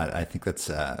love that. I think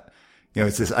that's,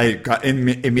 it's this,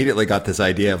 immediately got this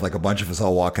idea of like a bunch of us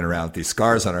all walking around with these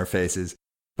scars on our faces.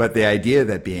 But the idea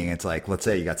that it's like, let's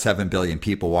say you got 7 billion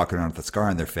people walking around with a scar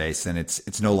on their face, and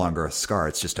it's no longer a scar.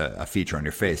 It's just a feature on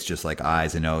your face, just like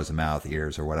eyes, a nose, a mouth,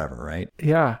 ears, or whatever, right?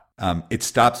 Yeah. It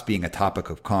stops being a topic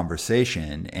of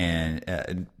conversation,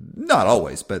 and not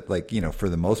always, but like, for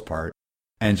the most part,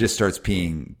 and just starts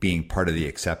being part of the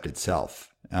accepted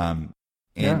self.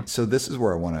 So this is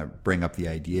where I want to bring up the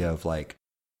idea of like,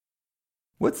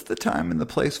 what's the time and the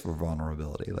place for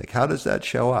vulnerability? Like, how does that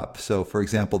show up? So, for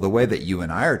example, the way that you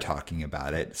and I are talking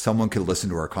about it, someone could listen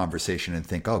to our conversation and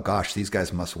think, oh, gosh, these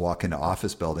guys must walk into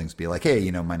office buildings, be like, hey,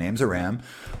 my name's Aram.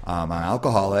 I'm an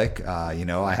alcoholic.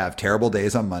 I have terrible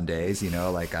days on Mondays.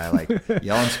 Like I like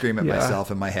yell and scream at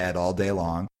myself in my head all day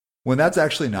long. When that's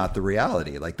actually not the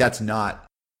reality. Like, that's not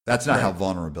how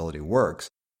vulnerability works.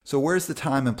 So where's the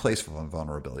time and place for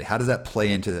vulnerability? How does that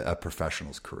play into a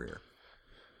professional's career?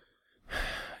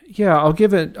 Yeah, I'll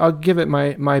give it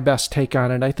my best take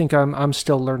on it. I think I'm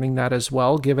still learning that as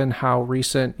well, given how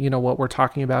recent, what we're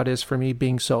talking about is for me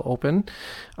being so open.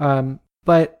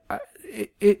 But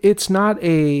it's not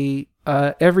a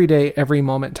everyday, every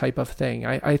moment type of thing.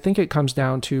 I think it comes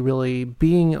down to really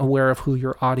being aware of who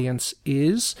your audience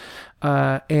is,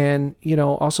 and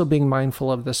also being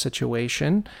mindful of the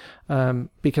situation.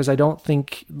 Because I don't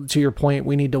think, to your point,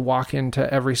 we need to walk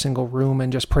into every single room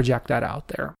and just project that out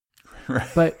there. Right.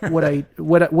 But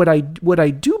what I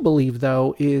do believe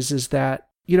though is that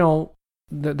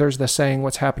there's the saying,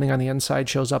 what's happening on the inside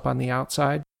shows up on the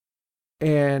outside,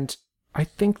 and I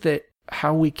think that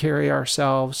how we carry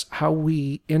ourselves, how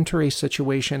we enter a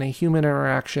situation, a human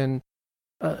interaction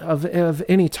of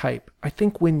any type, I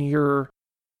think when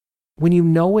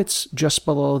it's just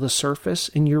below the surface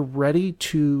and you're ready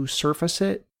to surface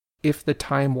it if the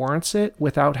time warrants it,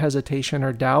 without hesitation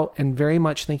or doubt, and very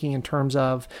much thinking in terms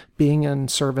of being in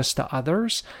service to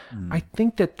others, I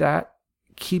think that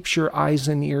keeps your eyes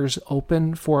and ears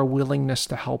open for a willingness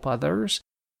to help others,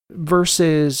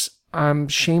 versus I'm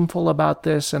shameful about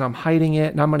this and I'm hiding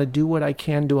it and I'm going to do what I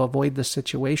can to avoid the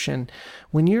situation.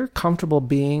 When you're comfortable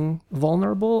being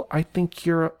vulnerable, I think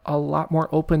you're a lot more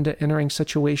open to entering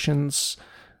situations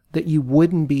that you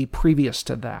wouldn't be previous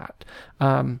to that.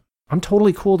 I'm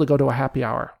totally cool to go to a happy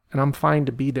hour, and I'm fine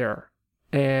to be there.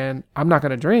 And I'm not going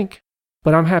to drink,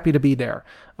 but I'm happy to be there.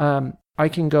 I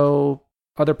can go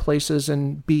other places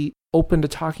and be open to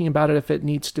talking about it if it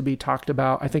needs to be talked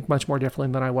about, I think much more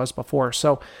differently than I was before.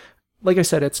 So, like I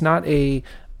said, it's not a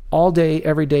all day,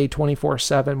 every day,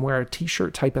 24/7 wear a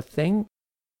t-shirt type of thing.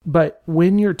 But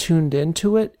when you're tuned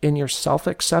into it and you're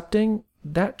self-accepting,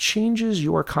 that changes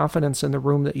your confidence in the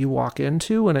room that you walk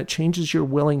into, and it changes your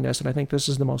willingness. And I think this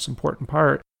is the most important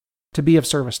part, to be of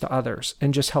service to others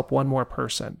and just help one more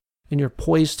person. And you're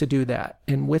poised to do that.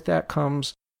 And with that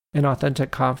comes an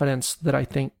authentic confidence that I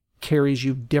think carries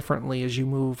you differently as you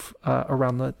move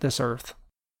around this earth.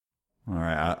 All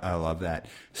right. I love that.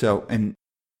 So, and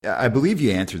I believe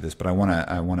you answered this, but I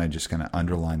want to just kind of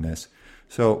underline this.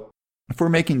 So if we're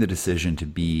making the decision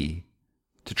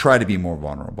to try to be more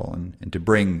vulnerable and to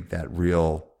bring that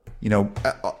real,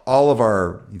 all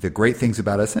of the great things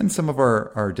about us and some of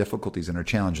our difficulties and our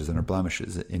challenges and our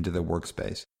blemishes into the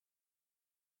workspace,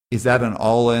 is that an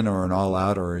all in or an all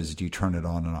out, or do you turn it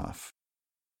on and off?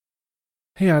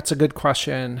 Yeah, it's a good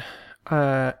question.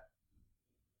 I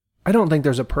don't think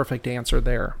there's a perfect answer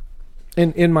there,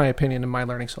 in my opinion, in my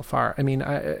learning so far. I mean,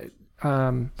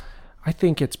 I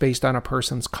think it's based on a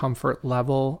person's comfort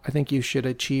level. I think you should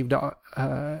achieve, in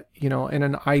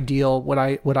an ideal, what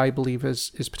I believe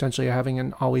is potentially having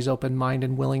an always open mind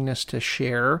and willingness to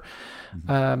share.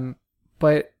 Mm-hmm.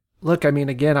 But look, I mean,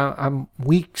 again, I'm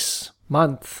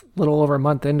little over a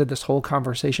month into this whole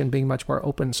conversation being much more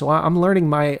open. So I'm learning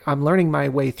my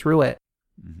way through it.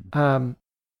 Mm-hmm.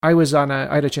 I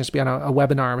had a chance to be on a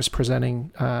webinar. I was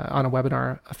presenting on a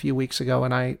webinar a few weeks ago,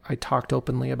 and I talked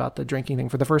openly about the drinking thing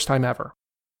for the first time ever.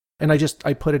 And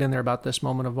I put it in there about this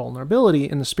moment of vulnerability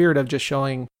in the spirit of just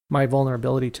showing my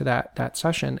vulnerability to that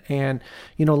session. And,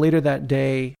 later that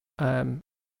day, an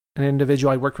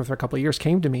individual I worked with for a couple of years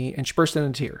came to me, and she burst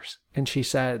into tears. And she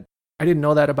said, "I didn't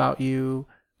know that about you.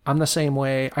 I'm the same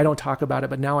way. I don't talk about it,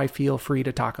 but now I feel free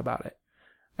to talk about it."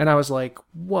 And I was like,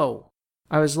 whoa.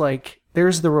 I was like,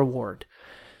 there's the reward.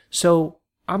 So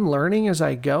I'm learning as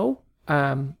I go.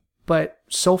 But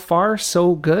so far,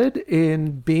 so good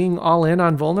in being all in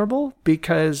on vulnerable,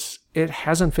 because it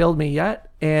hasn't failed me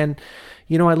yet. And,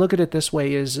 I look at it this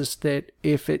way is that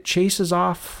if it chases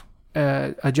off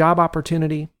a job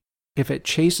opportunity, if it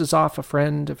chases off a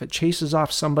friend, if it chases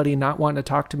off somebody not wanting to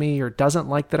talk to me or doesn't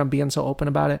like that I'm being so open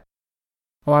about it,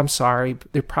 oh, I'm sorry,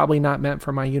 they're probably not meant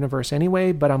for my universe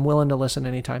anyway, but I'm willing to listen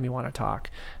anytime you want to talk.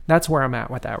 That's where I'm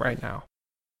at with that right now.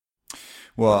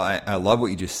 Well, I love what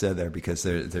you just said there, because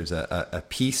there's a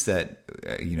piece that,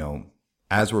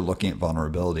 as we're looking at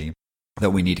vulnerability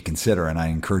that we need to consider, and I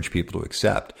encourage people to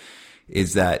accept,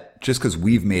 is that just because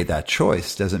we've made that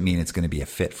choice doesn't mean it's going to be a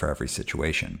fit for every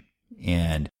situation.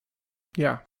 And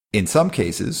yeah, in some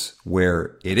cases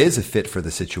where it is a fit for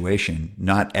the situation,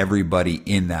 not everybody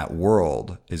in that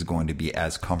world is going to be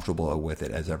as comfortable with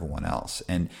it as everyone else.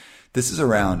 And this is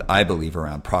I believe,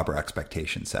 around proper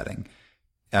expectation setting.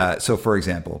 So for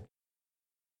example,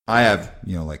 I have,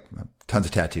 tons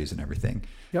of tattoos and everything.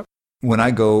 Yep. When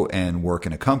I go and work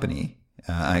in a company,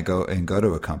 I go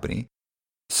to a company,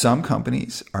 some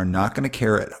companies are not going to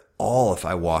care at all if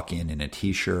I walk in a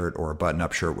t-shirt or a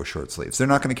button-up shirt with short sleeves. They're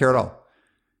not going to care at all.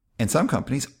 And some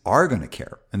companies are going to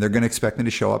care, and they're going to expect me to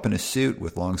show up in a suit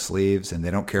with long sleeves, and they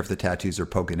don't care if the tattoos are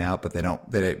poking out, but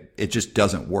it just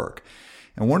doesn't work.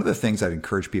 And one of the things I'd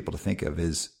encourage people to think of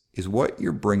is what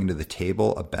you're bringing to the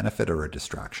table a benefit or a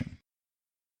distraction?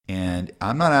 And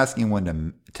I'm not asking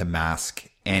one to mask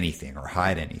anything or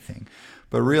hide anything,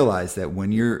 but realize that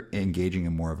when you're engaging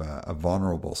in more of a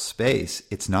vulnerable space,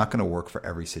 it's not going to work for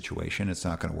every situation. It's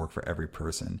not going to work for every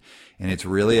person. And it's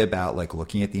really about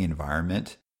looking at the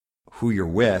environment, who you're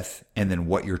with, and then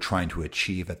what you're trying to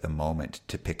achieve at the moment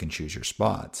to pick and choose your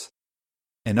spots.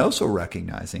 And also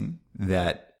recognizing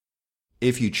that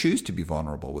if you choose to be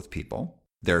vulnerable with people,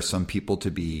 there are some people to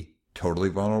be totally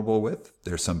vulnerable with.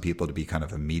 There's some people to be kind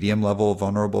of a medium level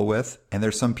vulnerable with. And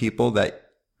there's some people that,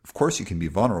 of course, you can be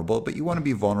vulnerable, but you want to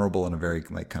be vulnerable in a very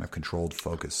kind of controlled,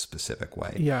 focused, specific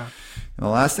way. Yeah. And the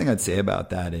last thing I'd say about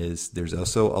that is there's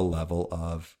also a level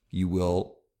of you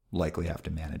will likely have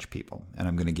to manage people. And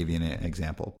I'm going to give you an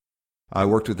example. I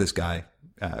worked with this guy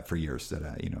for years that,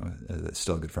 is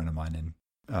still a good friend of mine.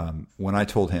 And when I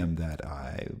told him that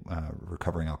I'm a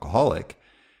recovering alcoholic,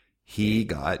 he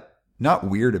got not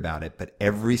weird about it, but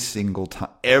every single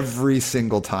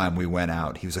time we went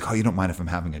out, he was like, "Oh, you don't mind if I'm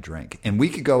having a drink?" And we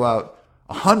could go out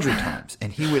 100 times,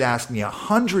 and he would ask me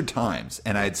 100 times,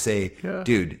 and I'd say, yeah.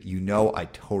 "Dude, I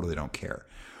totally don't care."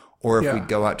 Or if we'd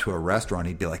go out to a restaurant,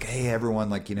 he'd be like, "Hey, everyone,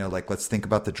 let's think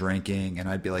about the drinking." And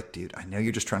I'd be like, "Dude, I know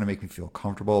you're just trying to make me feel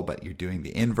comfortable, but you're doing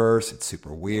the inverse. It's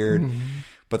super weird." Mm-hmm.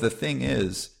 But the thing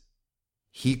is,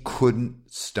 he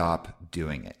couldn't stop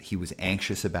doing it. He was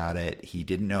anxious about it. He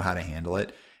didn't know how to handle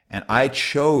it. And I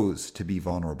chose to be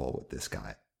vulnerable with this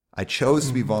guy. I chose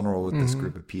to be vulnerable with this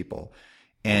group of people.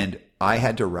 And I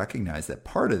had to recognize that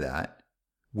part of that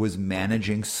was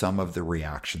managing some of the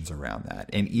reactions around that.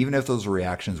 And even if those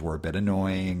reactions were a bit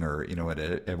annoying or,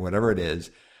 whatever it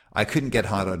is, I couldn't get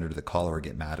hot under the collar or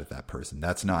get mad at that person.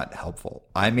 That's not helpful.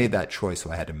 I made that choice,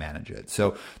 so I had to manage it.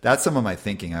 So that's some of my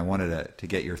thinking. I wanted to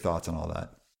get your thoughts on all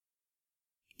that.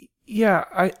 Yeah,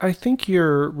 I think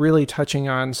you're really touching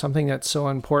on something that's so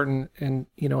important. And,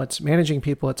 it's managing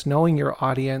people, it's knowing your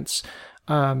audience.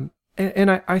 And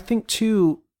I think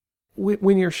too,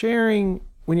 when you're sharing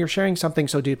something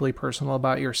so deeply personal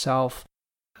about yourself,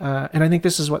 and I think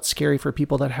this is what's scary for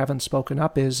people that haven't spoken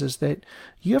up is that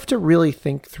you have to really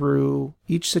think through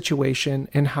each situation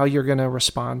and how you're going to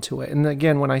respond to it. And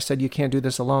again, when I said you can't do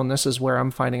this alone, this is where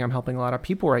I'm finding I'm helping a lot of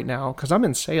people right now because I'm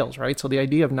in sales, right? So the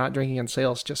idea of not drinking in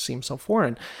sales just seems so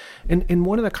foreign. And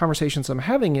one of the conversations I'm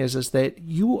having is that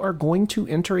you are going to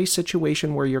enter a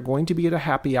situation where you're going to be at a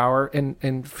happy hour,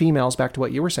 and females, back to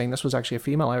what you were saying, this was actually a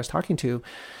female I was talking to.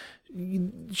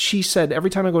 She said, every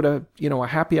time I go to, a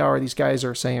happy hour, these guys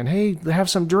are saying, hey, have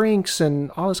some drinks and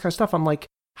all this kind of stuff. I'm like,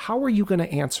 how are you going to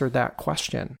answer that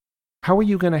question? How are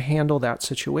you going to handle that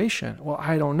situation? Well,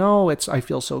 I don't know. I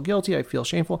feel so guilty. I feel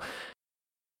shameful.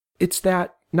 It's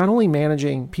that not only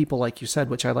managing people, like you said,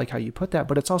 which I like how you put that,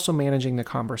 but it's also managing the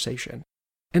conversation.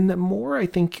 And the more I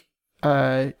think,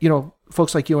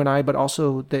 folks like you and I, but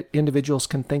also that individuals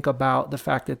can think about the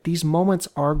fact that these moments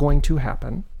are going to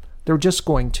happen. They're just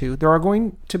going to. There are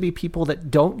going to be people that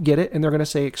don't get it, and they're going to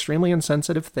say extremely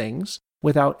insensitive things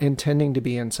without intending to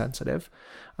be insensitive.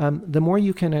 The more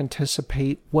you can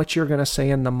anticipate what you're going to say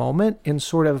in the moment and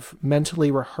sort of mentally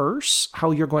rehearse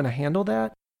how you're going to handle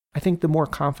that, I think the more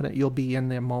confident you'll be in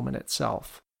the moment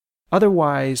itself.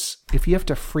 Otherwise, if you have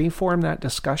to freeform that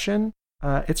discussion,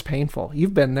 it's painful.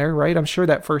 You've been there, right? I'm sure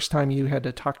that first time you had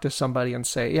to talk to somebody and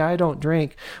say, yeah, I don't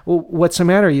drink. Well, what's the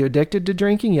matter? Are you addicted to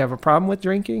drinking? You have a problem with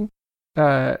drinking?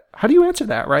 How do you answer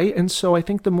that, right? And so I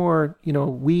think the more,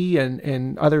 we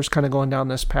and others kind of going down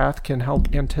this path can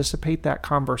help anticipate that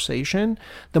conversation,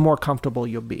 the more comfortable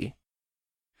you'll be.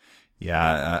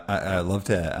 Yeah, I love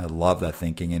that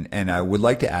thinking. And I would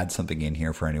like to add something in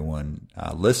here for anyone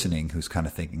listening who's kind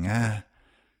of thinking,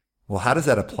 well, how does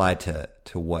that apply to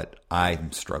what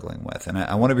I'm struggling with? And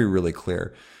I want to be really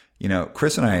clear.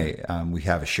 Chris and I, we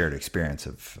have a shared experience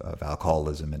of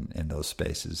alcoholism in those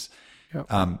spaces.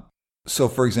 Yep. So,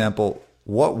 for example,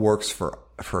 what works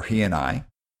for he and I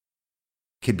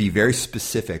could be very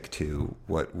specific to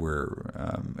what we're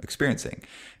experiencing.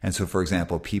 And so, for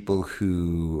example, people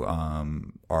who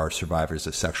are survivors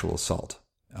of sexual assault,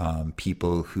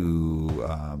 people who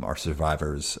are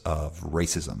survivors of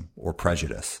racism or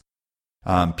prejudice,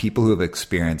 people who have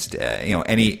experienced,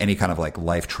 any kind of like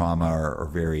life trauma or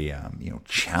very,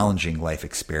 challenging life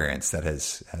experience that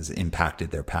has impacted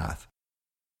their path.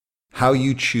 How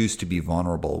you choose to be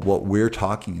vulnerable, what we're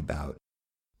talking about,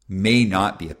 may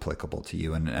not be applicable to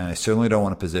you. And I certainly don't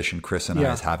want to position Chris and I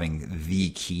as having the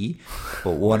key.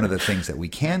 But one of the things that we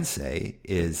can say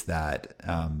is that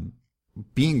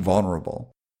being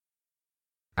vulnerable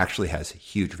actually has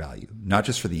huge value, not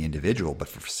just for the individual, but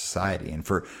for society and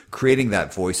for creating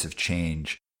that voice of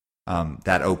change,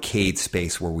 that okayed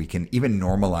space where we can even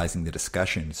normalizing the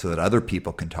discussion so that other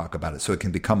people can talk about it, so it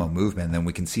can become a movement, and then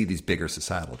we can see these bigger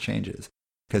societal changes.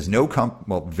 Because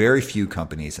very few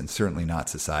companies, and certainly not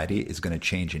society, is going to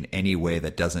change in any way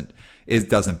that doesn't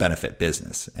benefit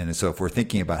business. And so if we're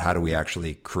thinking about how do we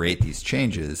actually create these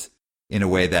changes in a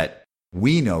way that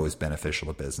we know is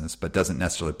beneficial to business, but doesn't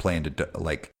necessarily play into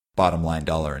like bottom line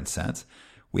dollar and cents,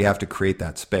 we have to create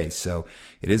that space. So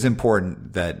it is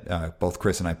important that both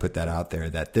Chris and I put that out there,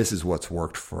 that this is what's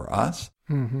worked for us.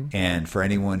 Mm-hmm. And for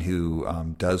anyone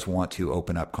who does want to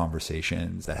open up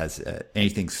conversations that has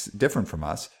anything different from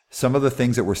us, some of the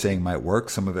things that we're saying might work,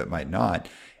 some of it might not.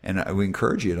 And we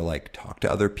encourage you to talk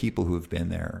to other people who have been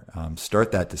there,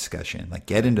 start that discussion,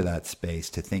 get into that space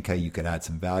to think how you could add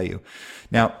some value.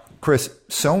 Now, Chris,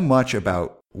 so much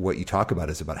about what you talk about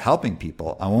is about helping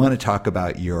people. I want to talk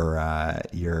about your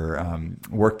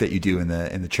work that you do in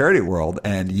the charity world,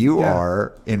 and you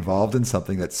are involved in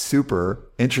something that's super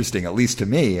interesting, at least to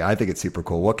me. I think it's super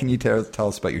cool. What can you tell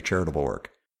us about your charitable work?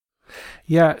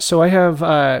 Yeah, so I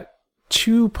have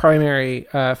two primary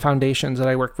foundations that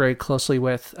I work very closely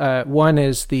with. One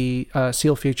is the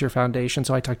SEAL Future Foundation.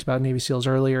 So I talked about Navy SEALs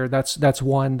earlier. That's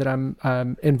one that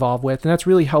I'm involved with, and that's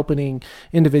really helping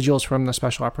individuals from the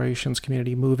special operations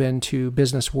community move into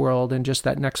business world and just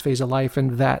that next phase of life. And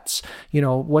vets,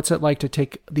 what's it like to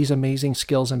take these amazing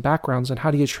skills and backgrounds, and how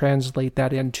do you translate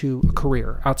that into a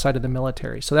career outside of the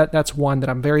military? So that's one that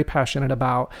I'm very passionate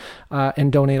about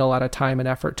and donate a lot of time and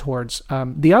effort towards.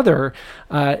 The other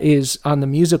is on the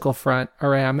musical front,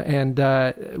 Aram, and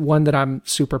one that I'm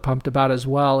super pumped about as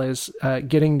well is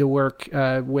getting to work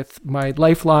with my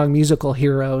lifelong musical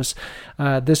heroes.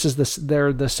 They're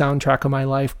the soundtrack of my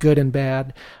life, good and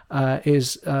bad.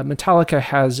 Metallica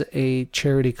has a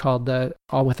charity called the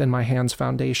All Within My Hands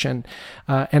Foundation,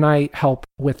 and I help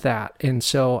with that. And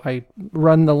so I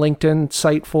run the LinkedIn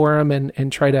site for them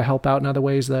and try to help out in other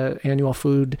ways. The annual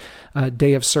food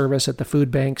day of service at the food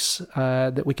banks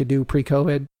that we could do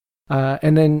pre-COVID.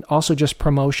 And then also just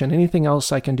promotion, anything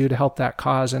else I can do to help that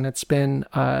cause. And it's been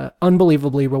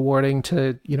unbelievably rewarding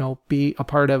to, be a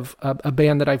part of a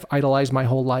band that I've idolized my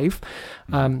whole life,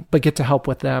 but get to help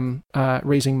with them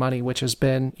raising money, which has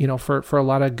been, for a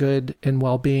lot of good and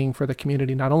well-being for the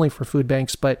community, not only for food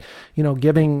banks, but,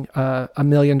 giving $1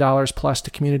 million plus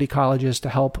to community colleges to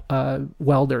help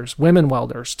women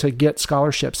welders to get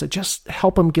scholarships that just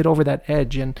help them get over that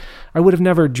edge. And I would have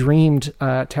never dreamed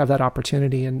to have that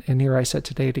opportunity. And here I sit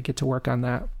today to get to work on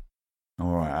that.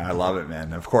 Oh, I love it,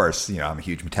 man. Of course, I'm a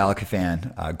huge Metallica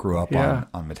fan. I grew up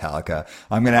on Metallica.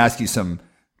 I'm going to ask you some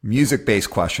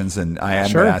music-based questions, and I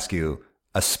am going to ask you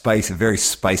a very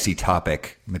spicy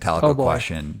topic Metallica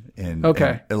question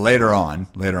later on.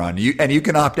 You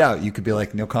can opt out. You could be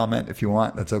like, no comment if you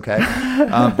want. That's okay.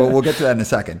 But we'll get to that in a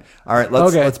second. All right,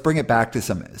 let's bring it back to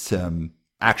some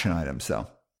action items, though.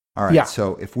 All right. Yeah.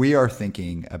 So if we are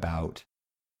thinking about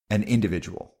an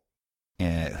individual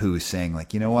who's saying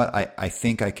like, you know what, I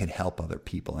think I can help other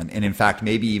people. And in fact,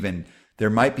 maybe even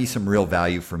there might be some real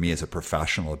value for me as a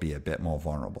professional to be a bit more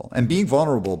vulnerable. And being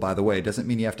vulnerable, by the way, doesn't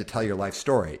mean you have to tell your life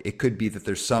story. It could be that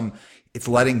it's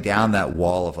letting down that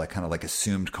wall of like kind of like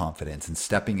assumed confidence and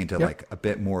stepping into like a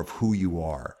bit more of who you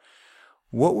are.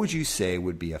 What would you say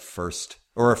would be a first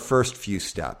few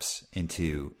steps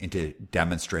into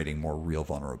demonstrating more real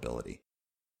vulnerability?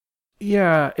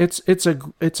 Yeah, it's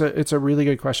a really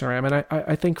good question, Ram. And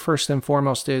I think first and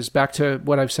foremost is back to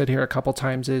what I've said here a couple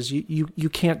times is you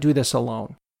can't do this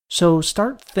alone. So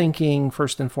start thinking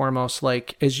first and foremost,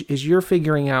 like as you're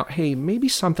figuring out, hey, maybe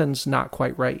something's not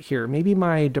quite right here. Maybe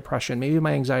my depression, maybe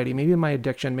my anxiety, maybe my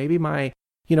addiction, maybe my,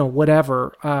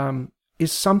 whatever,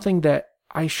 is something that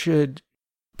I should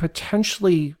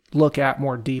potentially look at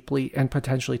more deeply and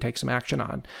potentially take some action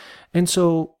on. And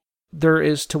so there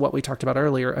is, to what we talked about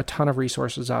earlier, a ton of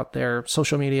resources out there.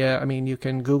 Social media, I mean, you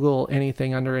can Google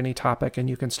anything under any topic and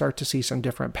you can start to see some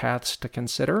different paths to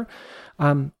consider.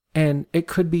 And it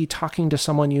could be talking to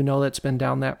someone that's been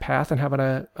down that path and having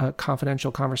a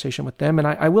confidential conversation with them. And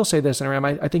I will say this, and Aram,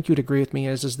 I think you'd agree with me,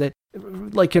 is that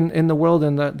like in the world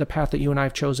and the path that you and I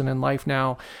have chosen in life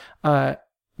now,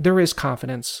 there is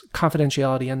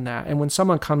confidentiality in that. And when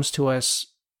someone comes to us,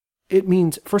 it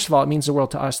means, first of all, it means the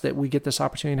world to us that we get this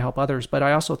opportunity to help others. But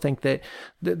I also think that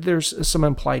there's some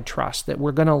implied trust that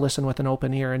we're going to listen with an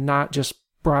open ear and not just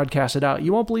broadcast it out.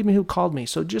 You won't believe me who called me.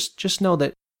 So just know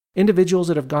that individuals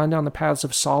that have gone down the paths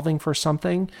of solving for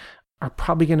something are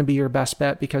probably going to be your best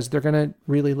bet because they're going to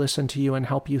really listen to you and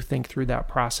help you think through that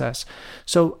process.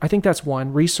 So I think that's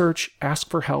one. Research, ask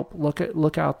for help,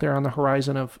 look out there on the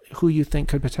horizon of who you think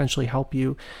could potentially help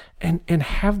you and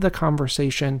have the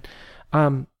conversation.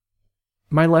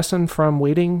 My lesson from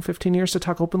waiting 15 years to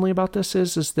talk openly about this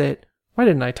is that why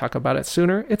didn't I talk about it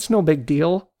sooner? It's no big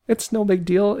deal. It's no big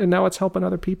deal. And now it's helping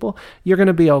other people. You're going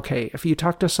to be okay. If you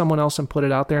talk to someone else and put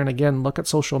it out there, and again, look at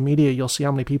social media, you'll see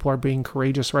how many people are being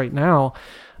courageous right now.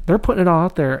 They're putting it all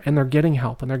out there and they're getting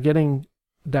help and they're getting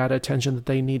that attention that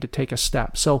they need to take a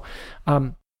step. So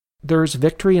there's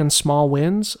victory in small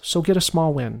wins. So get a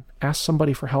small win. Ask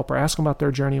somebody for help or ask them about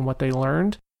their journey and what they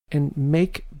learned and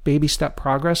make baby step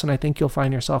progress. And I think you'll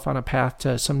find yourself on a path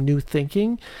to some new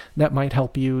thinking that might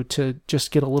help you to just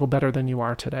get a little better than you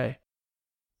are today.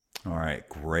 All right.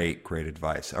 Great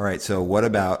advice. All right. So what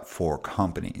about for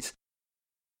companies?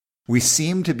 We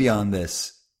seem to be on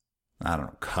this,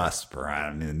 cusp or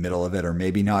in the middle of it, or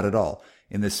maybe not at all,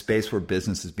 in this space where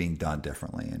business is being done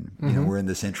differently. And, we're in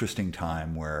this interesting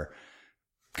time where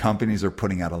companies are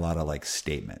putting out a lot of like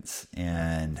statements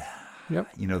and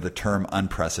the term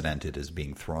unprecedented is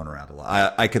being thrown around a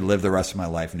lot. I could live the rest of my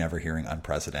life never hearing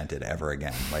unprecedented ever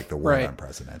again, like the word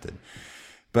unprecedented.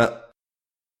 But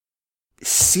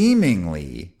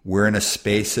seemingly we're in a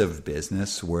space of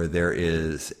business where there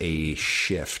is a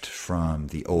shift from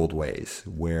the old ways,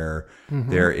 where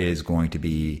there is going to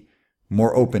be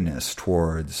more openness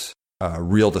towards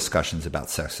real discussions about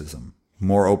sexism,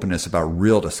 more openness about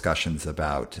real discussions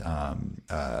about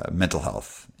mental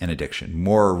health and addiction,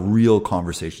 more real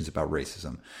conversations about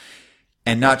racism.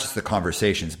 And not just the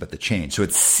conversations, but the change. So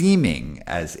it's seeming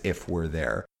as if we're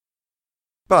there.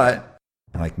 But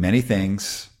like many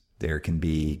things, There can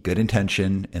be good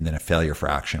intention and then a failure for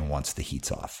action once the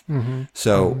heat's off.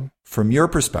 So from your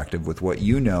perspective, with what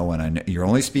you know, and I know you're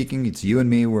only speaking, it's you and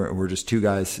me, we're just two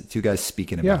guys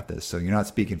speaking about this. So you're not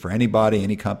speaking for anybody,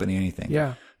 any company, anything.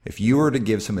 Yeah. If you were to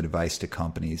give some advice to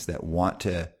companies that want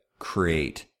to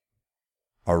create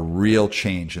a real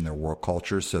change in their work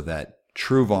culture so that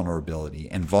true vulnerability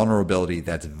and vulnerability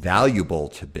that's valuable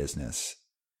to business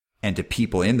and to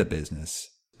people in the business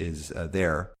is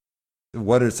there,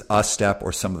 what is a step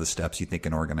or some of the steps you think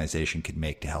an organization could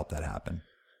make to help that happen?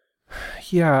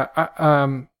 Yeah.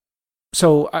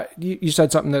 You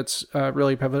said something that's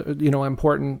really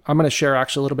important. I'm going to share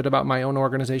actually a little bit about my own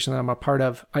organization that I'm a part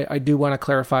of. I do want to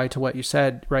clarify to what you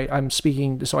said, right?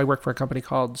 So I work for a company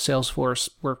called Salesforce.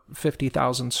 We're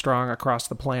 50,000 strong across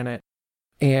the planet.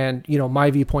 And, my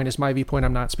viewpoint is my viewpoint.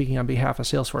 I'm not speaking on behalf of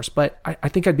Salesforce, but I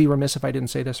think I'd be remiss if I didn't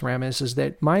say this, Ram, is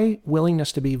that my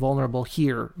willingness to be vulnerable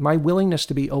here, my willingness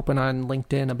to be open on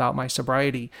LinkedIn about my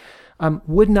sobriety,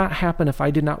 would not happen if I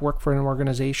did not work for an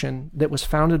organization that was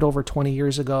founded over 20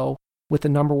 years ago with the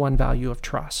number one value of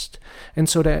trust. And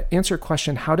so to answer your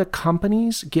question, how do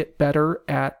companies get better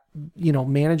at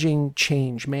managing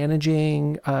change,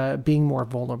 managing being more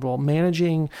vulnerable,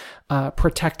 managing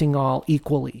protecting all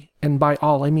equally? And by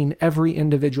all, I mean every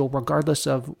individual, regardless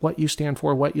of what you stand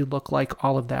for, what you look like,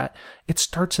 all of that. It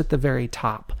starts at the very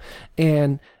top.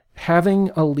 And having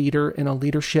a leader in a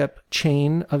leadership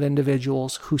chain of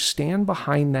individuals who stand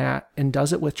behind that and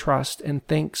does it with trust and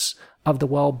thinks of the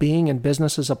well-being and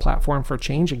business as a platform for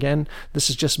change. Again, this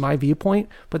is just my viewpoint,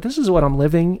 but this is what I'm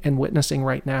living and witnessing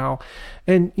right now.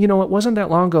 And, it wasn't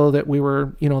that long ago that we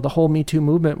were, the whole Me Too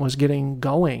movement was getting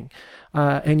going.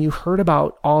 And you heard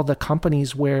about all the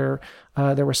companies where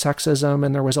there was sexism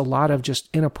and there was a lot of just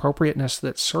inappropriateness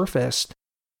that surfaced.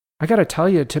 I got to tell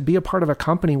you, to be a part of a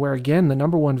company where, again, the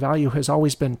number one value has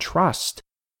always been trust,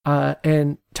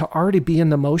 and to already be in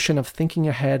the motion of thinking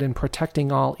ahead and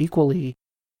protecting all equally,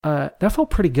 that felt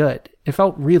pretty good. It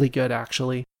felt really good,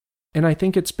 actually. And I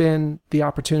think it's been the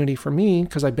opportunity for me,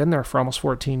 because I've been there for almost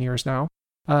 14 years now,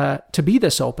 to be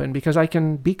this open because I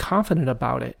can be confident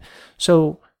about it.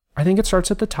 So I think it starts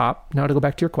at the top. Now to go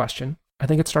back to your question, I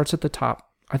think it starts at the top.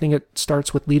 I think it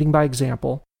starts with leading by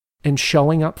example and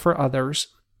showing up for others.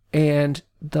 And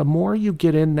the more you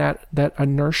get in that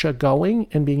inertia going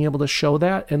and being able to show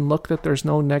that and look that there's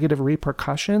no negative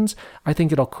repercussions, I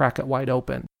think it'll crack it wide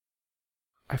open.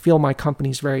 I feel my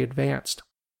company's very advanced.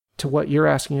 To what you're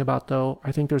asking about, though,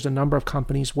 I think there's a number of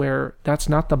companies where that's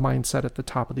not the mindset at the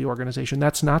top of the organization.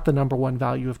 That's not the number one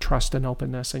value of trust and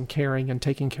openness and caring and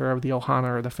taking care of the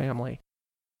ohana or the family.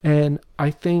 And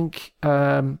I think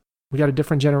we got a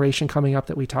different generation coming up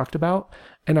that we talked about.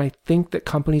 And I think that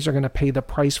companies are going to pay the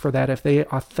price for that if they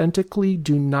authentically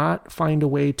do not find a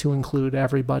way to include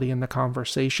everybody in the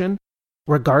conversation,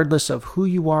 regardless of who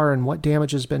you are and what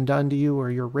damage has been done to you or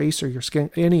your race or your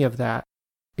skin, any of that.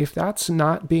 If that's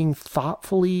not being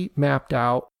thoughtfully mapped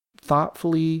out,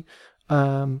 thoughtfully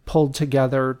pulled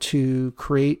together to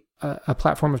create a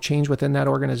platform of change within that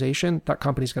organization, that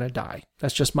company's going to die.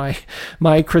 That's just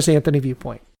my Chris Anthony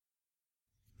viewpoint.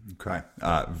 Okay.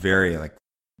 Very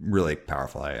really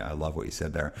powerful. I love what you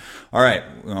said there. All right.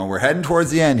 Well, we're heading towards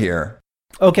the end here.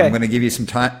 Okay. I'm going to give you some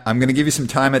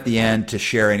time at the end to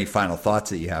share any final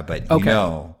thoughts that you have, but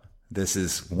this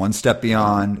is one step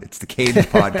beyond. It's the Cadence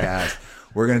podcast.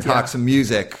 We're going to talk some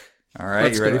music. All right.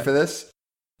 Let's you ready for this?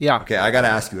 Yeah. Okay. I got to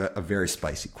ask you a very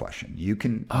spicy question. You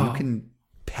can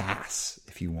pass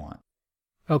if you want.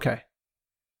 Okay.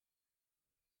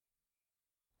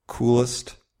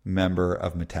 Coolest member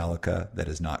of Metallica that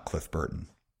is not Cliff Burton?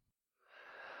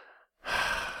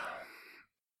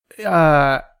 I'm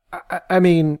a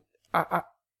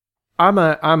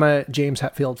James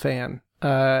Hetfield fan.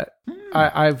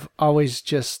 I've always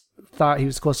just thought he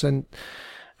was close, and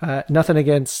nothing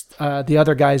against the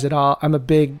other guys at all. I'm a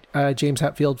big James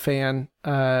Hetfield fan,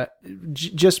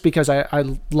 just because I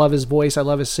love his voice, I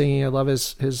love his singing, I love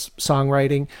his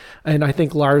songwriting, and I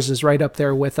think Lars is right up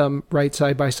there with him, right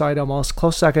side by side, almost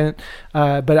close second.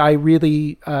 But I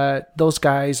really, those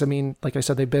guys, I mean, like I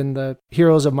said, they've been the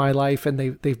heroes of my life, and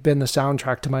they've been the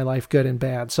soundtrack to my life, good and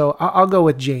bad. So I'll go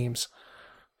with James.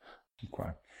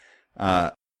 Okay.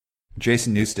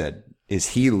 Jason Newsted.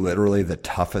 Is he literally the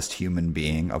toughest human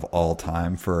being of all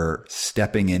time for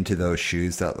stepping into those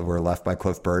shoes that were left by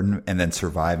Cliff Burton and then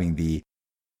surviving the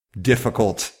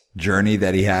difficult journey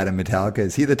that he had in Metallica?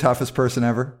 Is he the toughest person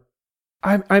ever?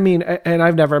 I mean, and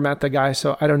I've never met the guy,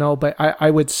 so I don't know, but I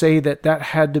would say that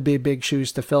had to be big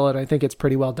shoes to fill it. I think it's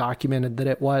pretty well documented that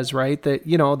it was, right?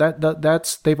 That,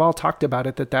 that's, they've all talked about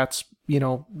it, that's,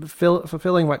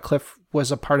 fulfilling what Cliff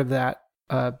was a part of that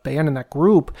band in that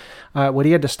group, what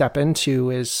he had to step into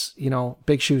is,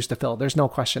 big shoes to fill. There's no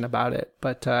question about it.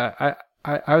 But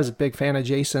I was a big fan of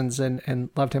Jason's and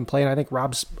loved him playing. I think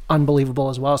Rob's unbelievable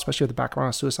as well, especially with the background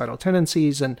of suicidal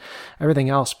tendencies and everything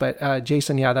else. But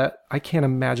Jason, yeah, I can't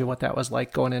imagine what that was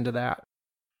like going into that.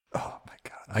 Oh my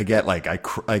God. I get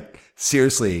I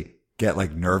seriously get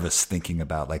nervous thinking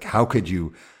about how could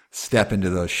you step into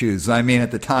those shoes? I mean,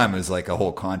 at the time it was a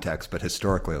whole context, but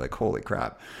historically, holy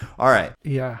crap. All right.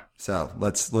 Yeah. So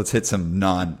let's hit some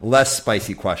less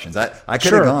spicy questions. I could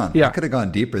Sure. have gone. Yeah. I could have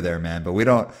gone deeper there, man, but we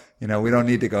don't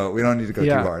need to go too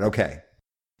hard. Okay.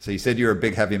 So you said you're a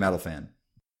big heavy metal fan.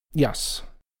 Yes.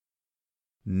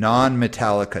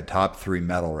 Non-Metallica top 3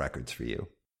 metal records for you.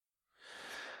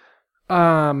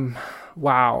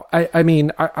 Wow. I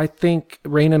mean, I think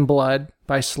Rain and Blood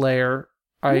by Slayer,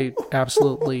 I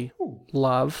absolutely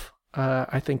love.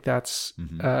 I think that's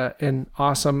an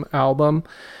awesome album.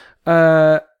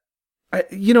 I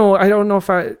don't know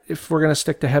if we're going to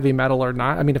stick to heavy metal or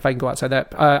not. I mean, if I can go outside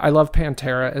that, I love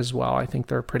Pantera as well. I think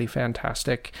they're pretty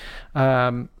fantastic.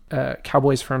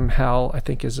 Cowboys from Hell, I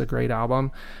think, is a great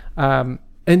album.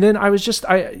 And then I was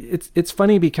it's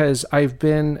funny because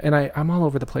I'm all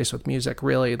over the place with music,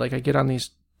 really. I get on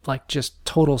these just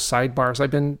total sidebars.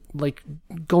 I've been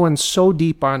going so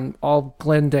deep on all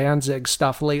Glenn Danzig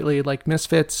stuff lately,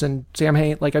 Misfits and Sam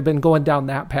Hain. I've been going down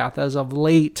that path as of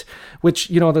late, which,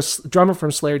 this drummer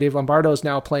from Slayer, Dave Lombardo, is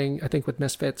now playing, I think, with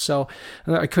Misfits. So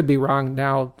I could be wrong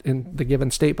now in the given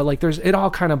state, but it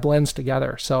all kind of blends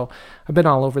together. So I've been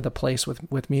all over the place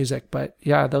with music, but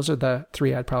yeah, those are the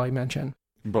 3 I'd probably mention.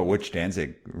 But which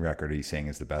Danzig record are you saying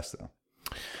is the best though?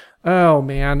 Oh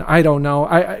man, I don't know.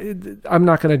 I'm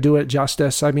not going to do it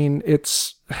justice. I mean,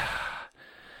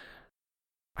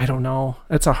 I don't know.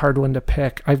 It's a hard one to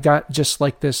pick. I've got just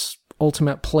this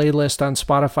ultimate playlist on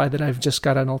Spotify that I've just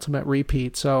got on ultimate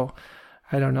repeat. So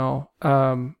I don't know.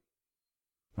 All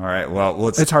right. Well,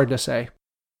 it's hard to say.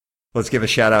 Let's give a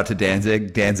shout out to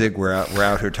Danzig. Danzig, we're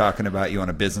out here talking about you on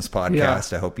a business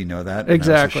podcast. Yeah. I hope you know that.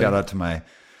 Exactly. Shout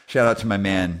out to my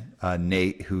man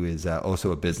Nate, who is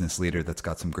also a business leader that's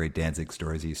got some great Danzig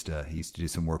stories. He used to do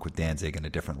some work with Danzig in a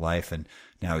different life, and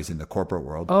now he's in the corporate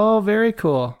world. Oh, very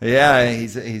cool. Yeah,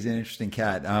 he's an interesting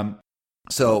cat.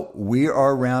 So we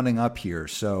are rounding up here.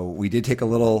 So we did take a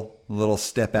little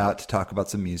step out to talk about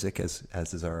some music, as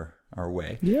is our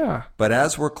way. Yeah. But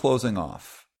as we're closing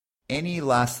off, any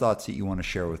last thoughts that you want to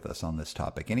share with us on this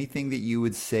topic? Anything that you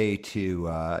would say to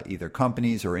either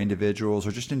companies or individuals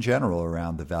or just in general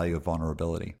around the value of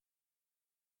vulnerability?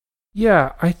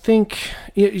 Yeah, I think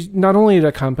not only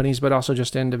to companies, but also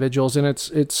just to individuals. And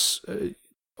it's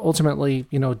ultimately,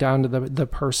 down to the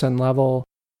person level,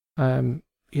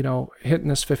 hitting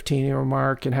this 15-year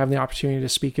mark and having the opportunity to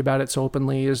speak about it so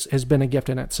openly has been a gift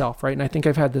in itself, right? And I think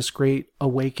I've had this great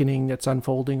awakening that's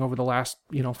unfolding over the last,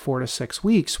 4 to 6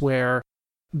 weeks, where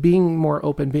being more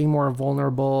open, being more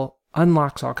vulnerable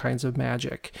unlocks all kinds of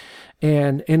magic.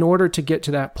 And in order to get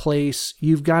to that place,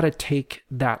 you've got to take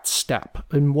that step.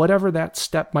 And whatever that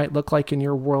step might look like in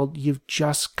your world, you've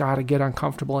just got to get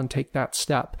uncomfortable and take that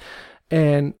step.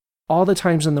 And all the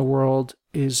times in the world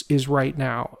is right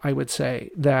now, I would say,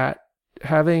 that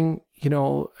having,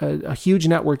 a huge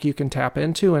network you can tap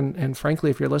into. And frankly,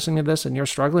 if you're listening to this and you're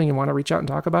struggling and want to reach out and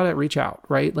talk about it, reach out,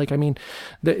 right?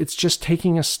 It's just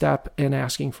taking a step and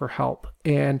asking for help.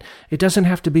 And it doesn't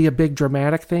have to be a big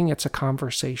dramatic thing. It's a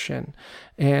conversation.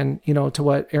 And, to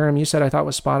what Aram, you said, I thought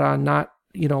was spot on. Not,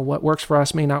 what works for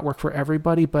us may not work for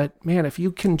everybody, but man, if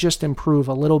you can just improve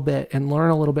a little bit and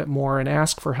learn a little bit more and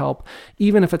ask for help,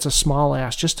 even if it's a small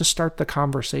ask, just to start the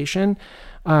conversation,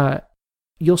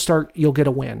 you'll get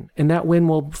a win, and that win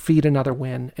will feed another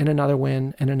win and another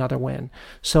win and another win.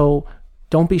 So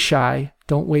don't be shy.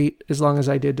 Don't wait as long as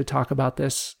I did to talk about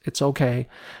this. It's okay.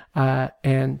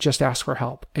 And just ask for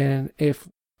help. And if,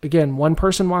 again, one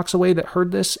person walks away that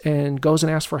heard this and goes and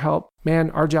asks for help,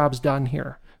 man, our job's done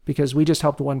here because we just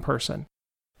helped one person.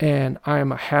 And I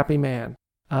am a happy man.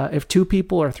 If 2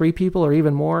 people or 3 people or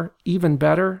even more, even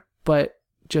better, but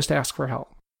just ask for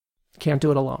help. Can't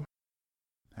do it alone.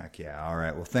 Heck yeah. All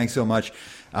right. Well, thanks so much.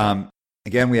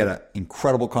 Again, we had an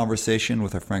incredible conversation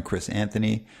with our friend Chris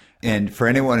Anthony. And for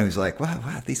anyone who's like,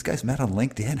 wow, these guys met on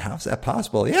LinkedIn. How's that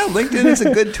possible? Yeah, LinkedIn is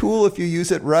a good tool if you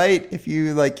use it right. If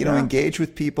you engage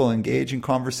with people, engage in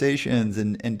conversations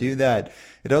and do that.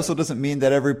 It also doesn't mean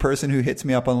that every person who hits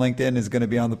me up on LinkedIn is going to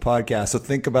be on the podcast. So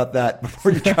think about that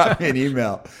before you drop me an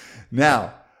email.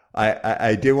 Now,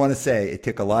 I did want to say it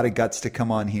took a lot of guts to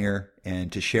come on here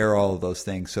and to share all of those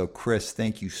things. So Chris,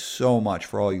 thank you so much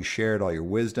for all you shared, all your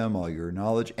wisdom, all your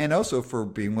knowledge, and also for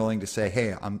being willing to say,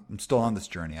 hey, I'm still on this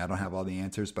journey. I don't have all the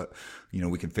answers, but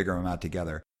we can figure them out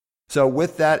together. So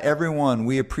with that, everyone,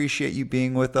 we appreciate you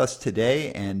being with us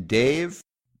today. And Dave,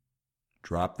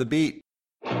 drop the beat.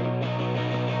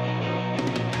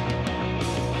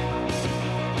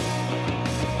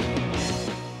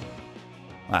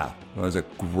 Wow, it was a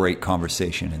great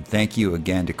conversation. And thank you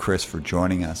again to Chris for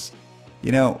joining us.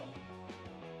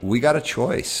 We got a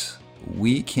choice.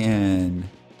 We can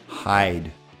hide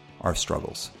our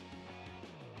struggles.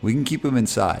 We can keep them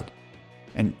inside.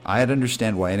 And I'd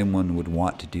understand why anyone would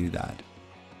want to do that.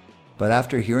 But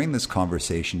after hearing this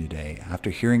conversation today,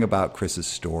 after hearing about Chris's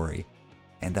story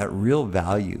and that real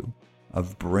value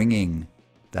of bringing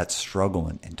that struggle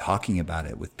and talking about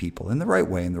it with people in the right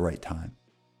way, in the right time,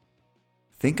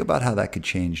 think about how that could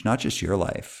change not just your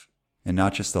life and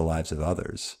not just the lives of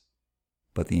others,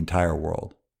 but the entire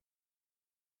world.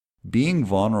 Being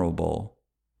vulnerable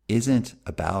isn't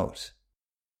about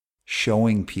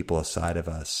showing people a side of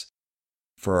us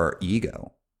for our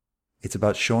ego. It's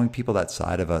about showing people that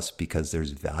side of us because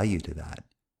there's value to that.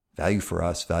 Value for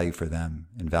us, value for them,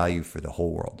 and value for the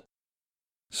whole world.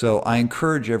 So I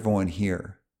encourage everyone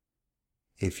here,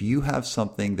 if you have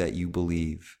something that you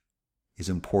believe is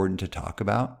important to talk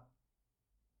about,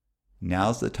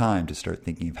 now's the time to start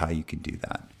thinking of how you can do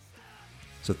that.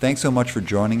 So thanks so much for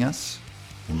joining us.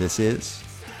 And this is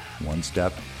One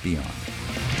Step Beyond.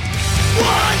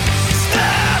 One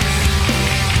step.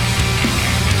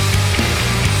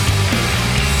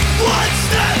 One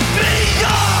step.